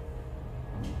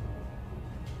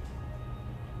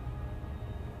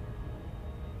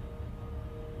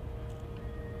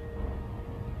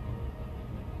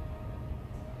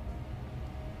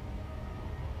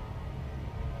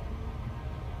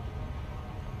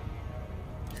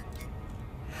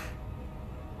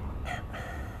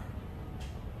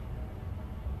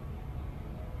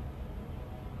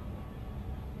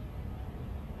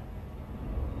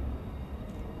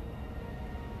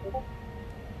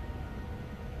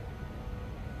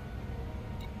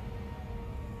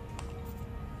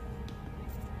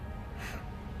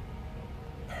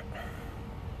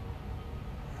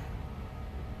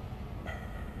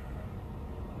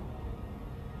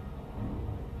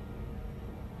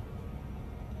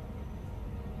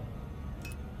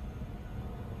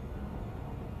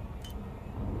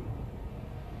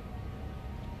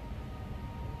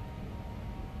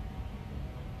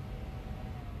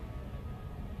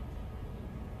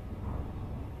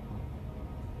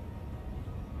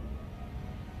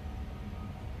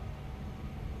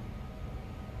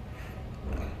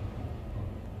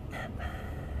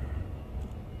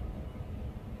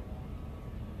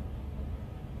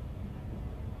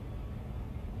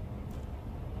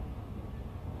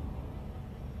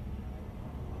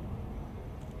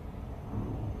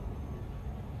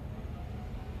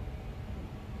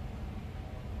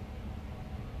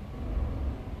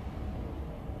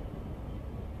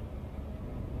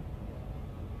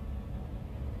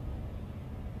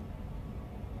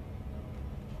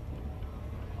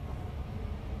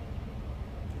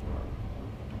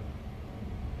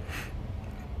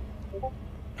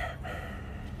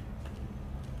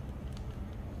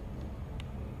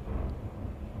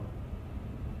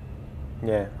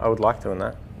 Yeah, I would like doing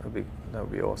that. That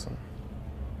would be awesome.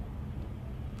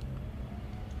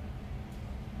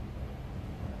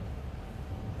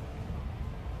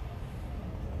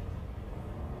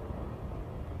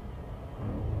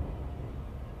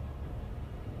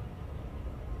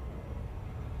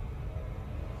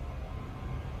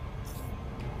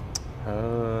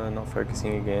 Not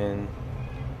focusing again.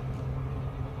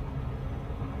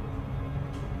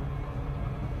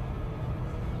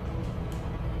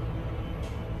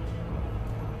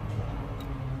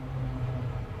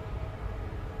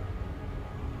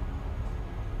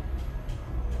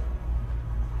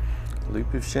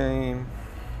 Loop of shame.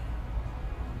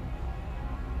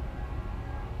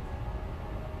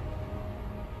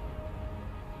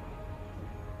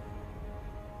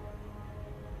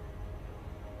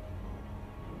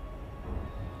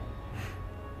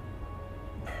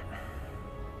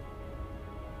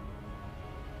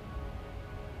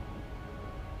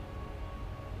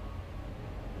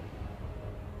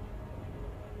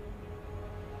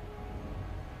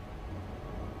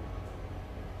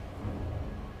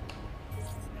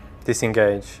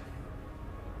 Disengage.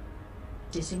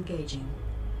 Disengaging.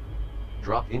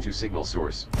 Drop into signal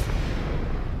source.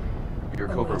 Your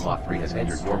Cobra Mach 3 has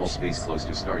entered normal space close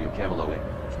to Star Yukamiloe.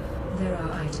 There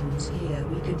are items here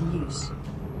we could use.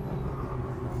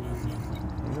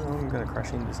 No, I'm gonna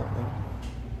crash into something.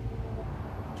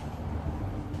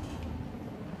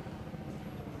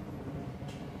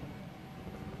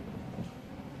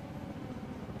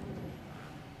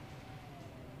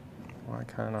 Why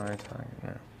can't I target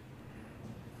now?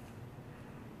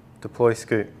 Deploy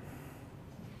scoop.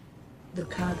 The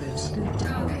cargo scoop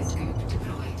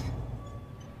deployed.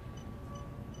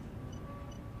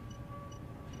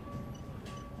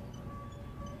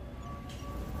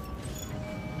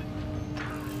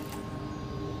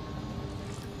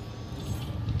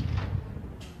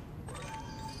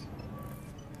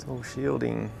 It's all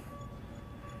shielding.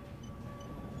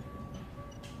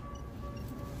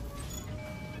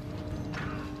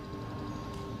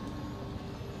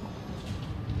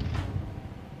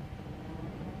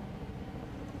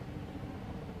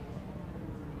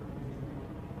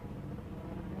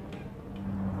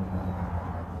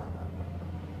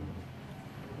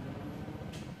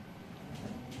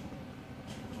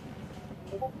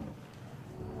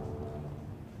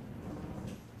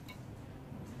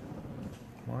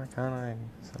 Why can't I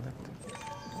select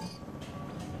it?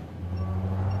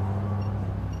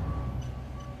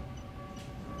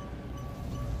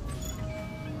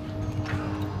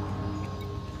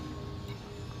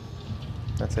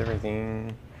 That's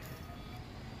everything.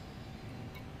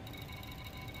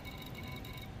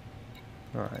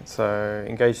 Alright, so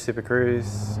engage Super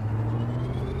Cruise.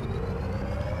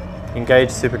 Engage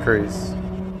Super Cruise.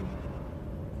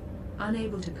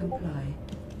 Unable to comply.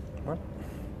 What?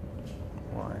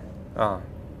 Why?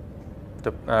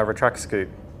 Retract scoop.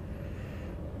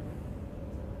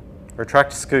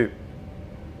 Retract scoop.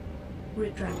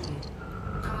 Retracted.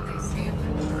 Cargo scoop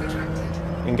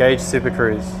retracted. Engage Super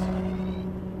Cruise.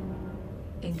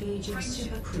 Engaging Frameshift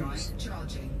Super Cruise. drive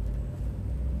charging.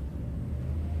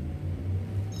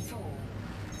 4,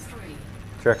 3, Do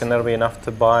you reckon that'll be enough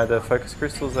to buy the focus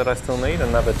crystals that I still need?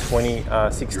 Another 16 Your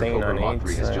I Cobra Mach need.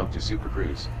 3 has So. jumped to Super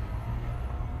Cruise.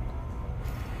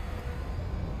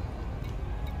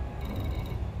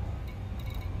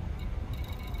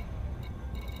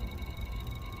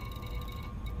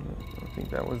 I think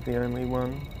that was the only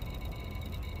one.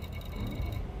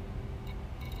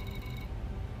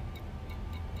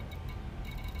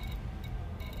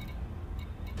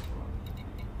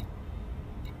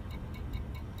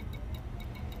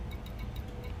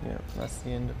 Yeah, that's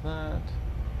the end of that.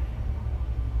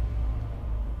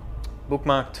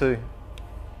 Bookmark 2.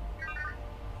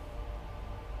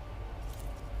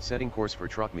 Setting course for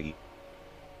truck meet.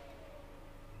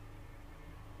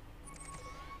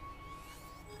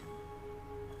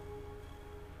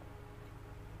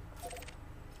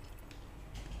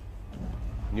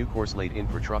 New course laid in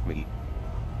for truck meet.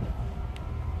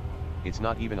 It's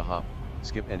not even a hop,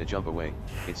 skip and a jump away,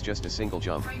 it's just a single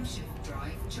jump. frameshift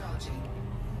drive charging.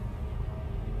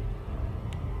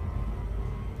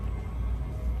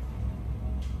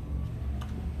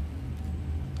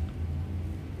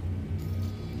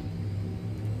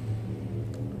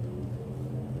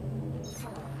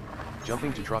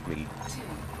 Jumping to truck meet. 2,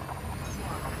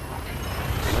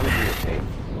 Telemetry obtained.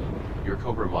 Your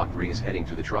Cobra Mach 3 is heading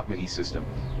to the truck meet system.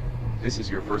 This is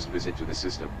your first visit to the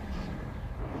system.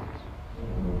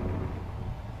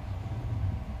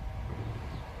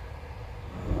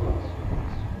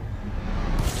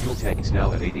 Fuel tanks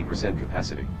now at 80%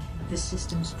 capacity. The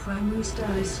system's primary star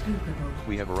is scoopable.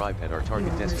 We have arrived at our target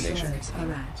Your destination. reserves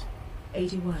are at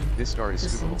 81% This star is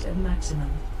scoopable. of maximum.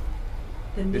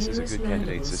 The This is a nearest good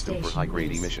candidate landable system for station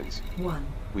high-grade is emissions. 1.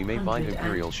 We may find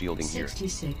Imperial shielding here.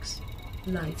 66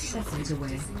 light seconds away.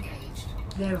 disengaged.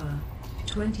 There are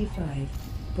 25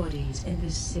 bodies in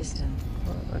this system.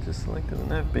 Right, I just selected the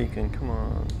nav beacon, come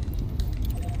on.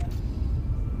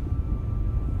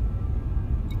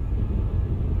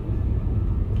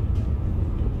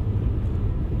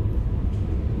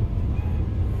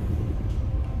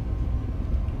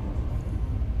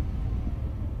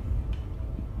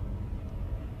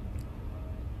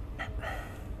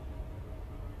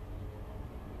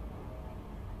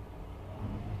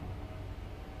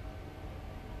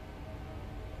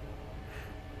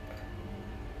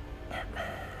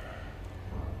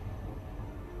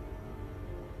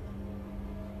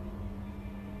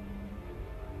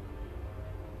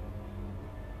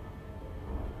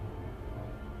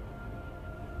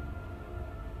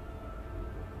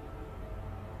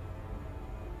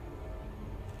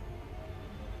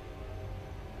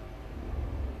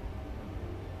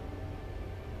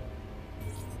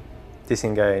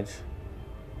 Disengage.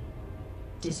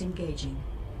 Disengaging.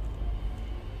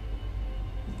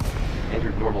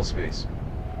 Entered normal space.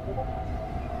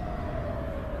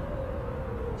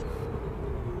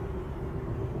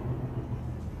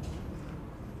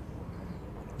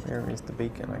 Where is the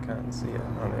beacon? I can't see it.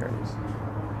 Oh, there it is.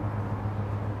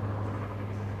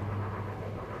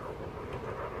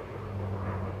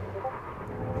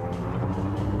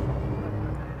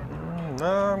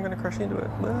 No, I'm gonna crash into it.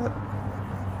 Ah.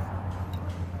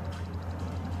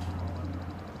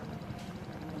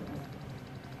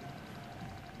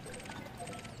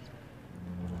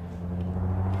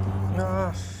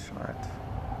 Oh, shit.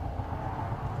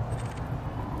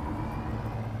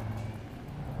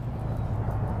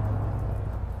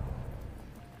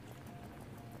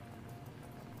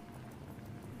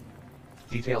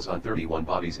 Details on 31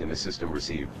 bodies in the system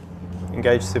received.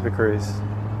 Engage Super Cruise.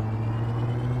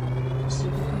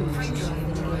 Super Cruise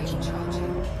drive Drive engaging.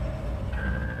 charging.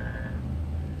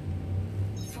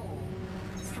 4,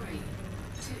 3,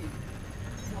 2,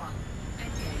 1.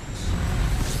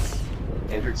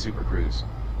 Engage. Entered Super Cruise.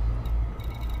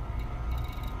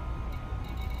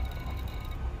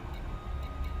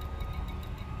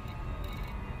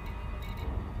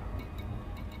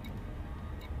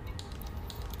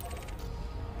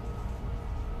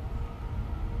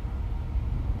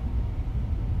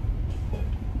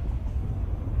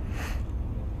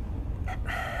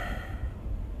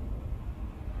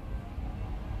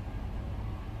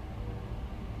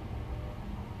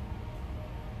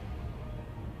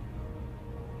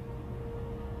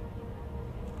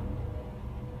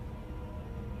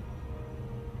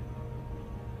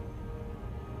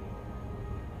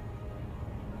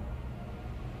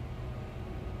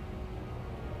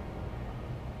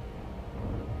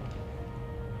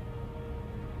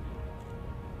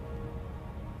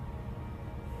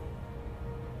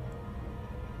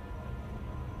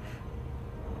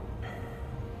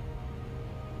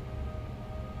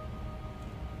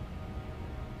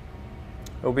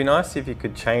 It would be nice if you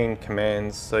could chain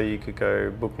commands so you could go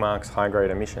bookmarks high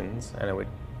grade emissions and it would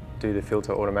do the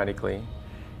filter automatically,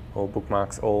 or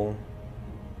bookmarks all.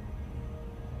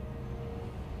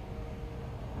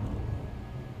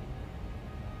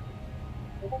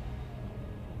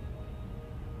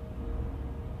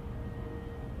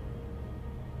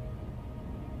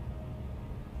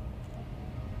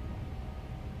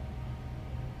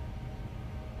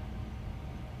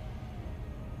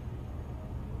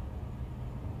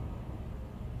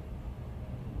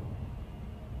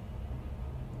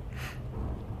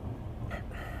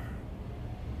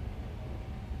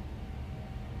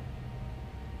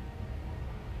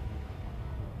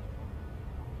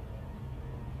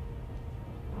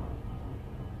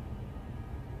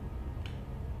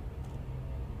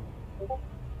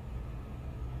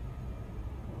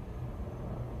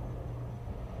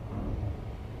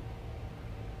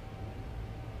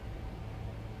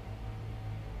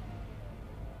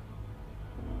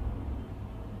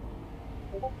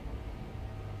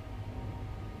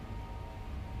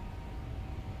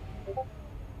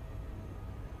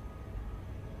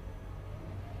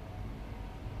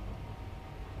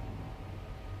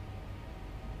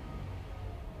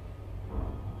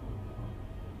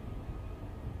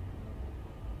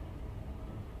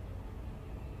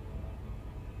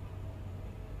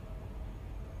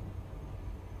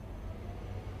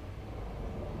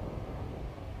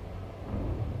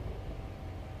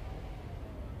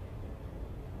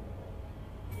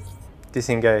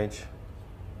 Disengage.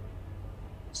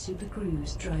 Super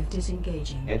Cruise drive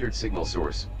disengaging. Entered signal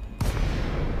source.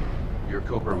 Your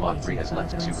Cobra Mod 3 has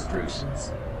left Super Cruise.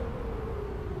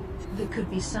 There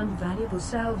could be some valuable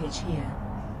salvage here.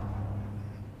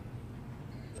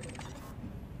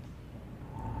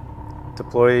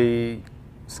 Deploy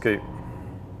scoop.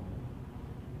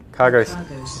 Cargo.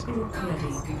 Cargo scoop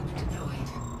ready. Scoop deployed.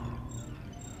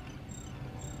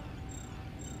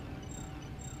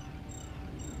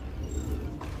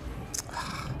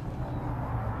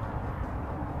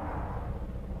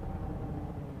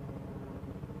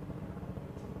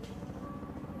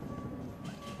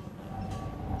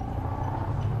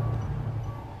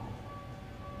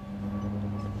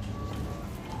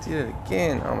 Did it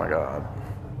again. Oh my god.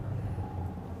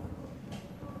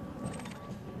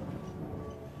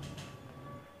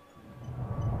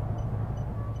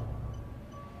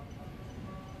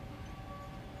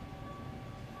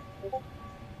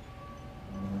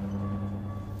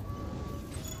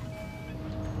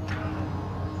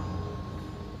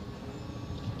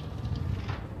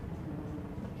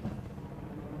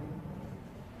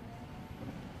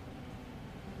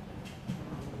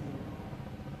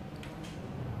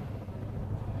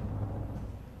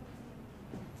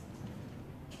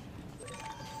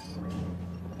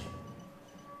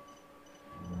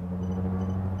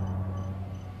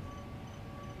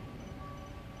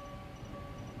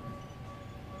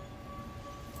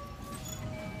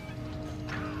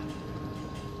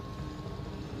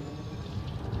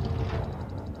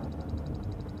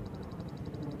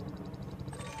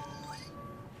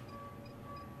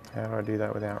 How do I do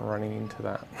that without running into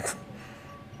that?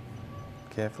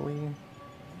 Carefully.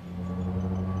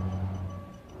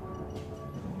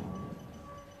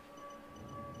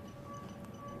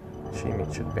 Assume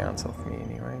it should bounce off me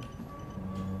anyway.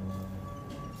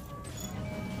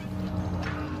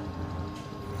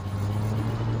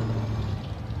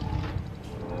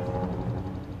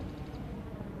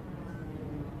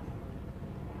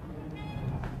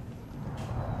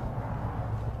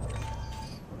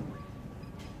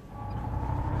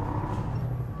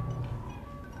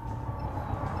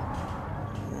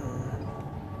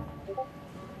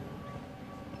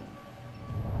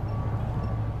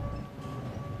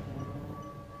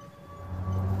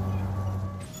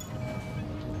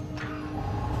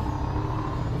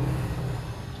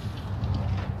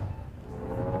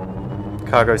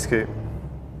 Cargo scoop.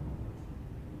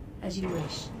 As you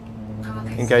wish.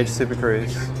 Engage Super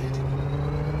Cruise.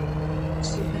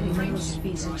 Superhuman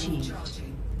speeds achieved. 4,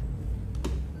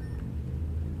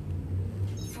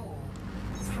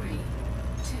 3,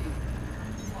 2,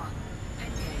 1.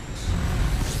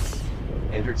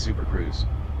 Engage. Entered Super Cruise.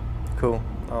 Cool.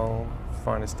 I'll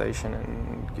find a station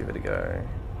and give it a go.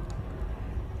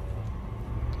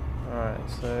 Alright,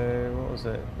 so what was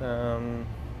it?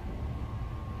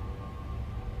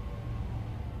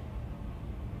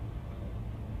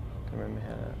 Remember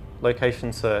how to...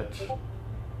 Location search.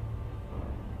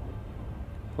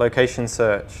 Location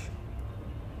search.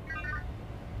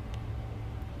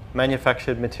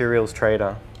 Manufactured materials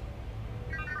trader.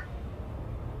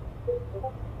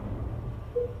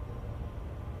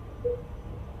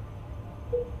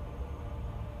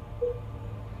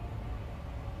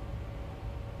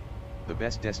 The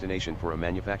best destination for a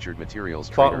manufactured materials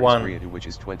Plot trader is 1. Griadu, which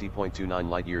is 20.29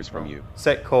 light years from you.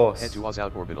 Set course. Head to Oz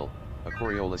Out Orbital, a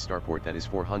Coriolis starport that is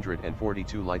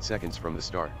 442 light seconds from the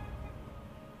star.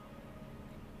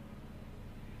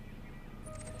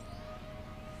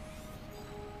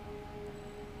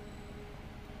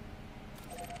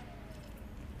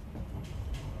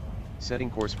 Setting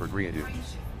course for Griadu.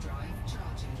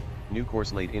 New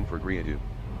course laid in for Griadu.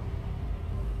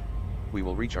 We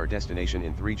will reach our destination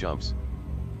in 3 jumps.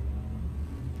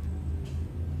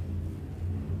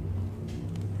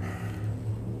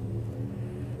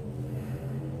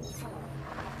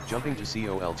 Jumping to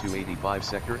COL 285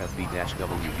 sector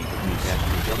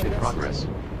FB-WB-15-2 jump in progress.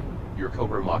 Your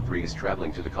Cobra Mach 3 is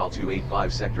traveling to the COL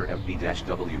 285 sector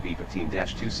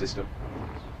FB-WB-15-2 system.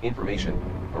 Information: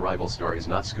 arrival star is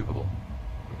not scoopable.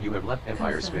 You have left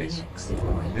Empire space.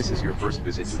 This is your first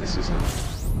visit to the system.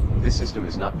 This system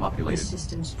is not The populated.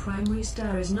 system's primary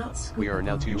star is not scoopable. We are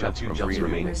now 2 jumps from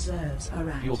remaining. Reserves are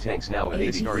at Fuel tanks now at 80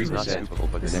 80 star is not percent.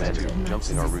 scoopable, but the next 2 jumps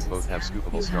in our route both have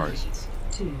scoopable You stars. have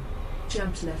 2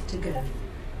 jumps left to go.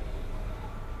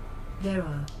 There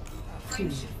are 2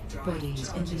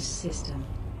 bodies in this system.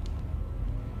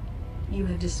 You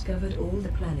have discovered all the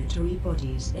planetary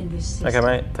bodies in this system. Okay,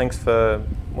 mate. Thanks for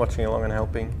watching along and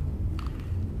helping.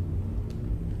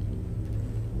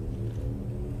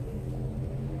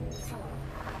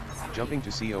 Jumping to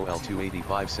COL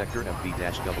 285 sector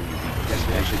FB-WB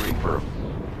destination confirmed.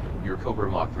 Your Cobra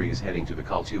Mach 3 is heading to the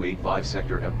COL 285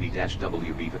 sector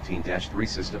FB-WB-15-3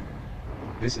 system.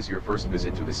 This is your first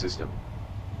visit to the system.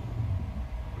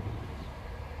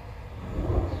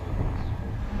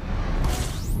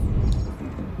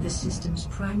 The system's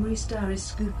primary star is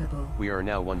scoopable. We are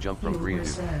now 1 jump from Your Griadu.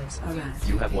 reserves are at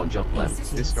You have 1 jump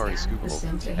left. This star is 80%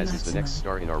 scoopable, as is the next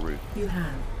star in our route. You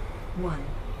have 1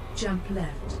 jump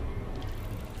left.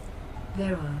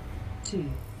 There are 2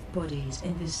 bodies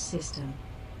in this system.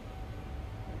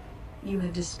 You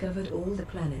have discovered all the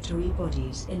planetary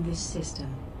bodies in this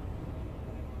system.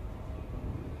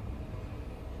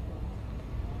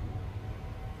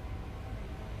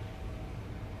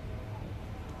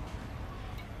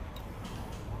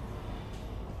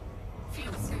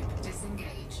 Fuel scoop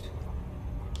disengaged.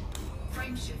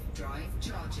 Frameshift drive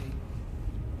charging.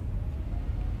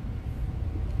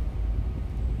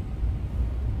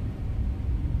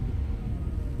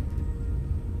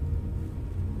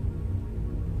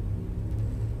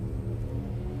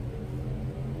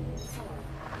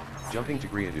 Jumping to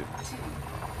Griadu.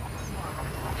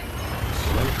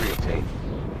 Telemetry obtained.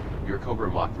 Your Cobra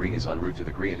Mach 3 is en route to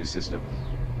the Griadu system.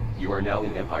 You are now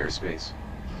in Empire space.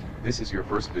 This is your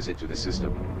first visit to the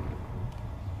system.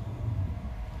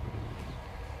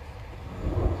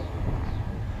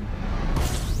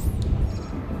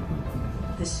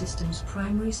 The system's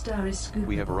primary star is scoopable.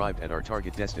 We have arrived at our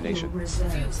target destination. Your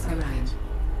reserves are at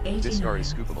This star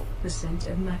is scoopable.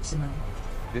 89% of maximum.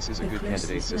 This is a The good candidate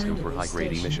closest system for landable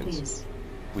high-grade station emissions. is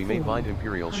We may find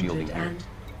Imperial shielding here.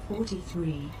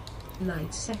 443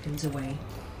 light seconds away.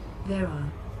 There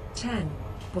are 10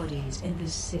 bodies in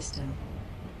this system.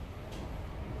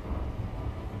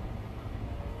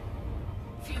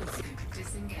 Fuel sync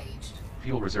disengaged.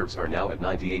 Fuel reserves are now at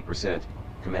 98%,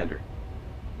 Commander.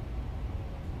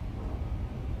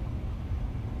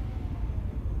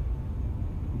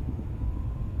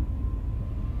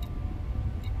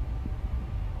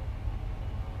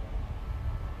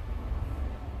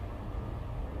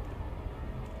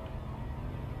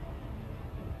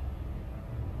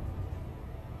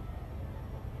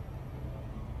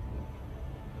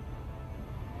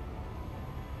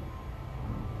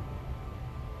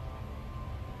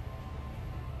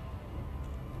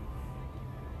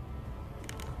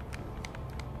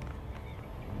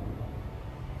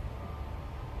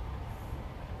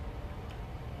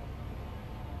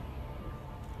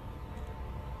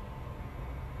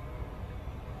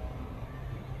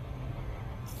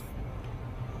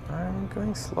 I'm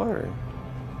going slow.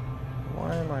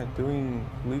 Why am I doing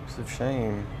loops of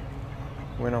shame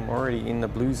when I'm already in the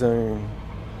blue zone?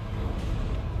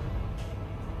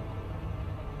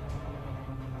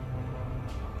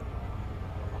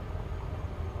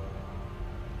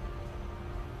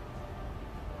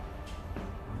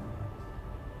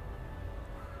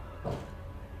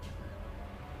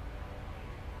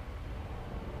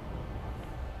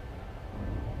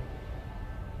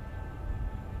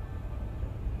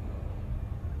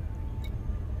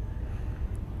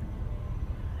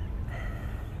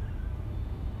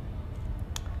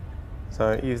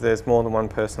 So if there's more than one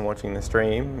person watching the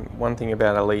stream, one thing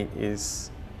about Elite is,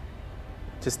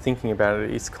 just thinking about it,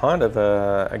 it's kind of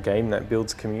a game that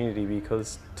builds community,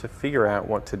 because to figure out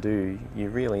what to do, you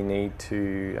really need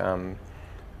to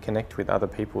connect with other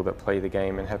people that play the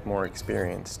game and have more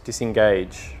experience.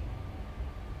 Disengage.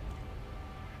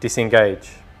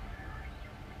 Disengage.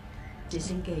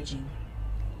 Disengaging.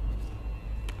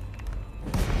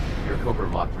 Your Cobra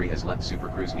Mach 3 has left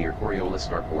Supercruise near Coriolis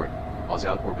Starport, Oz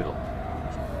out orbital.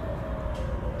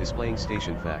 Displaying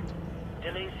station fact.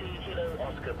 Delay C Kilo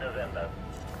Oscar November.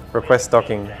 Request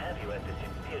docking. To have you at this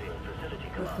Imperial facility,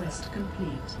 Commander. Request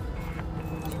complete.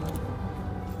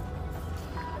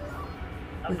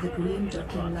 With the green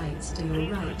docking lights to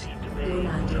your right, you'll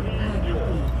land in Hangar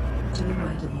B, to the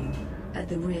right of you, at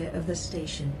the rear of the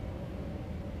station.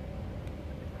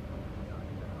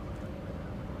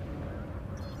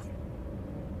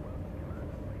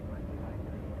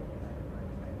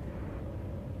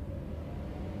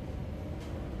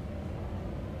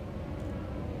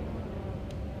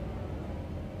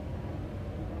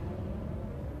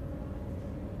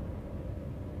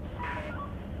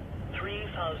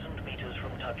 Meters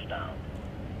from touchdown.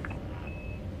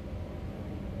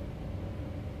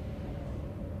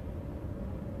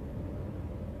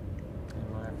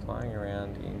 Am I flying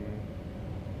around in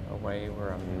a way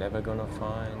where I'm never gonna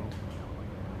find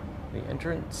the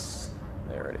entrance?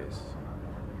 There it is.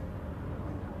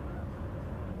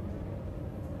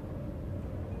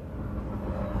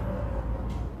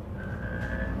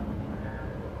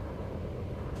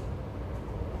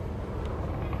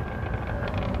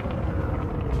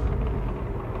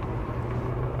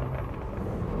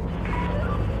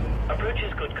 Approach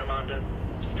is good, Commander.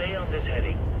 Stay on this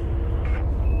heading.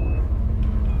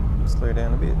 Slow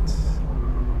down a bit.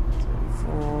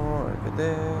 34 over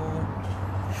there.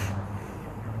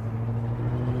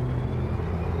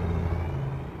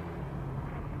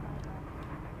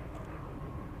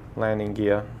 Landing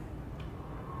gear.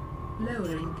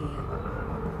 Lowering gear.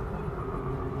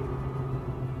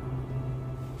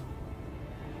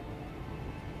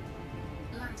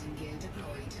 Landing gear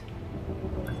deployed.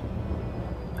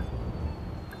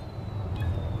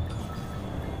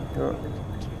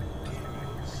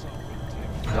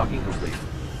 Docking complete.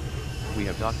 We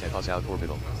have docked at Oz out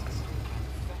orbital.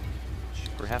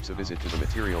 Perhaps a visit to the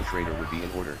material trader would be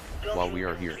in order, while we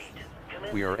are here.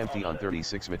 We are empty on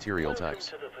 36 material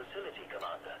types.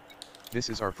 This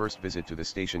is our first visit to the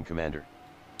station, Commander.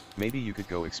 Maybe you could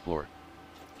go explore.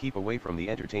 Keep away from the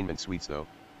entertainment suites though,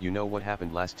 you know what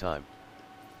happened last time.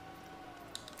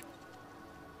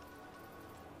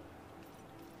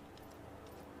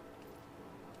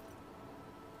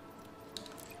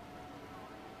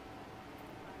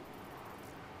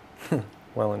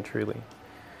 Well and truly.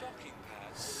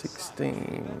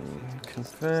 16.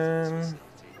 Confirm.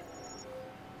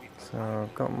 So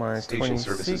I've got my Station 26.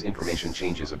 services information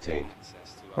changes obtained.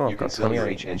 Oh, You I've can got sell your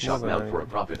 28. HN shock More than mount I for a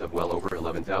need. profit of well over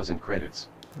 11,000 credits.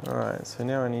 Alright, so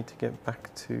now I need to get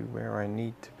back to where I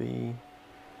need to be.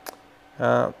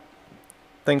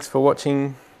 Thanks for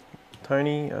watching,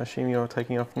 Tony. I assume you're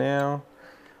taking off now.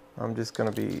 I'm just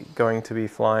going to be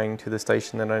flying to the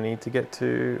station that I need to get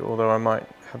to, although I might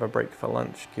have a break for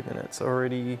lunch given it's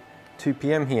already 2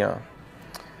 p.m. here.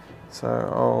 So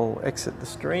I'll exit the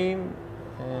stream,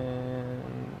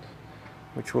 and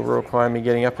which will require me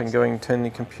getting up and going to turn the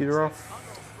computer off.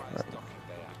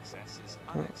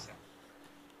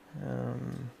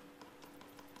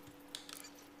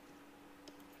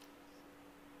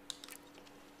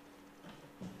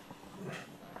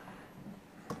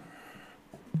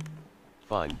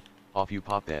 Fine, off you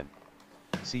pop then.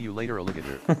 See you later,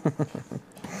 alligator.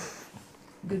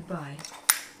 Goodbye.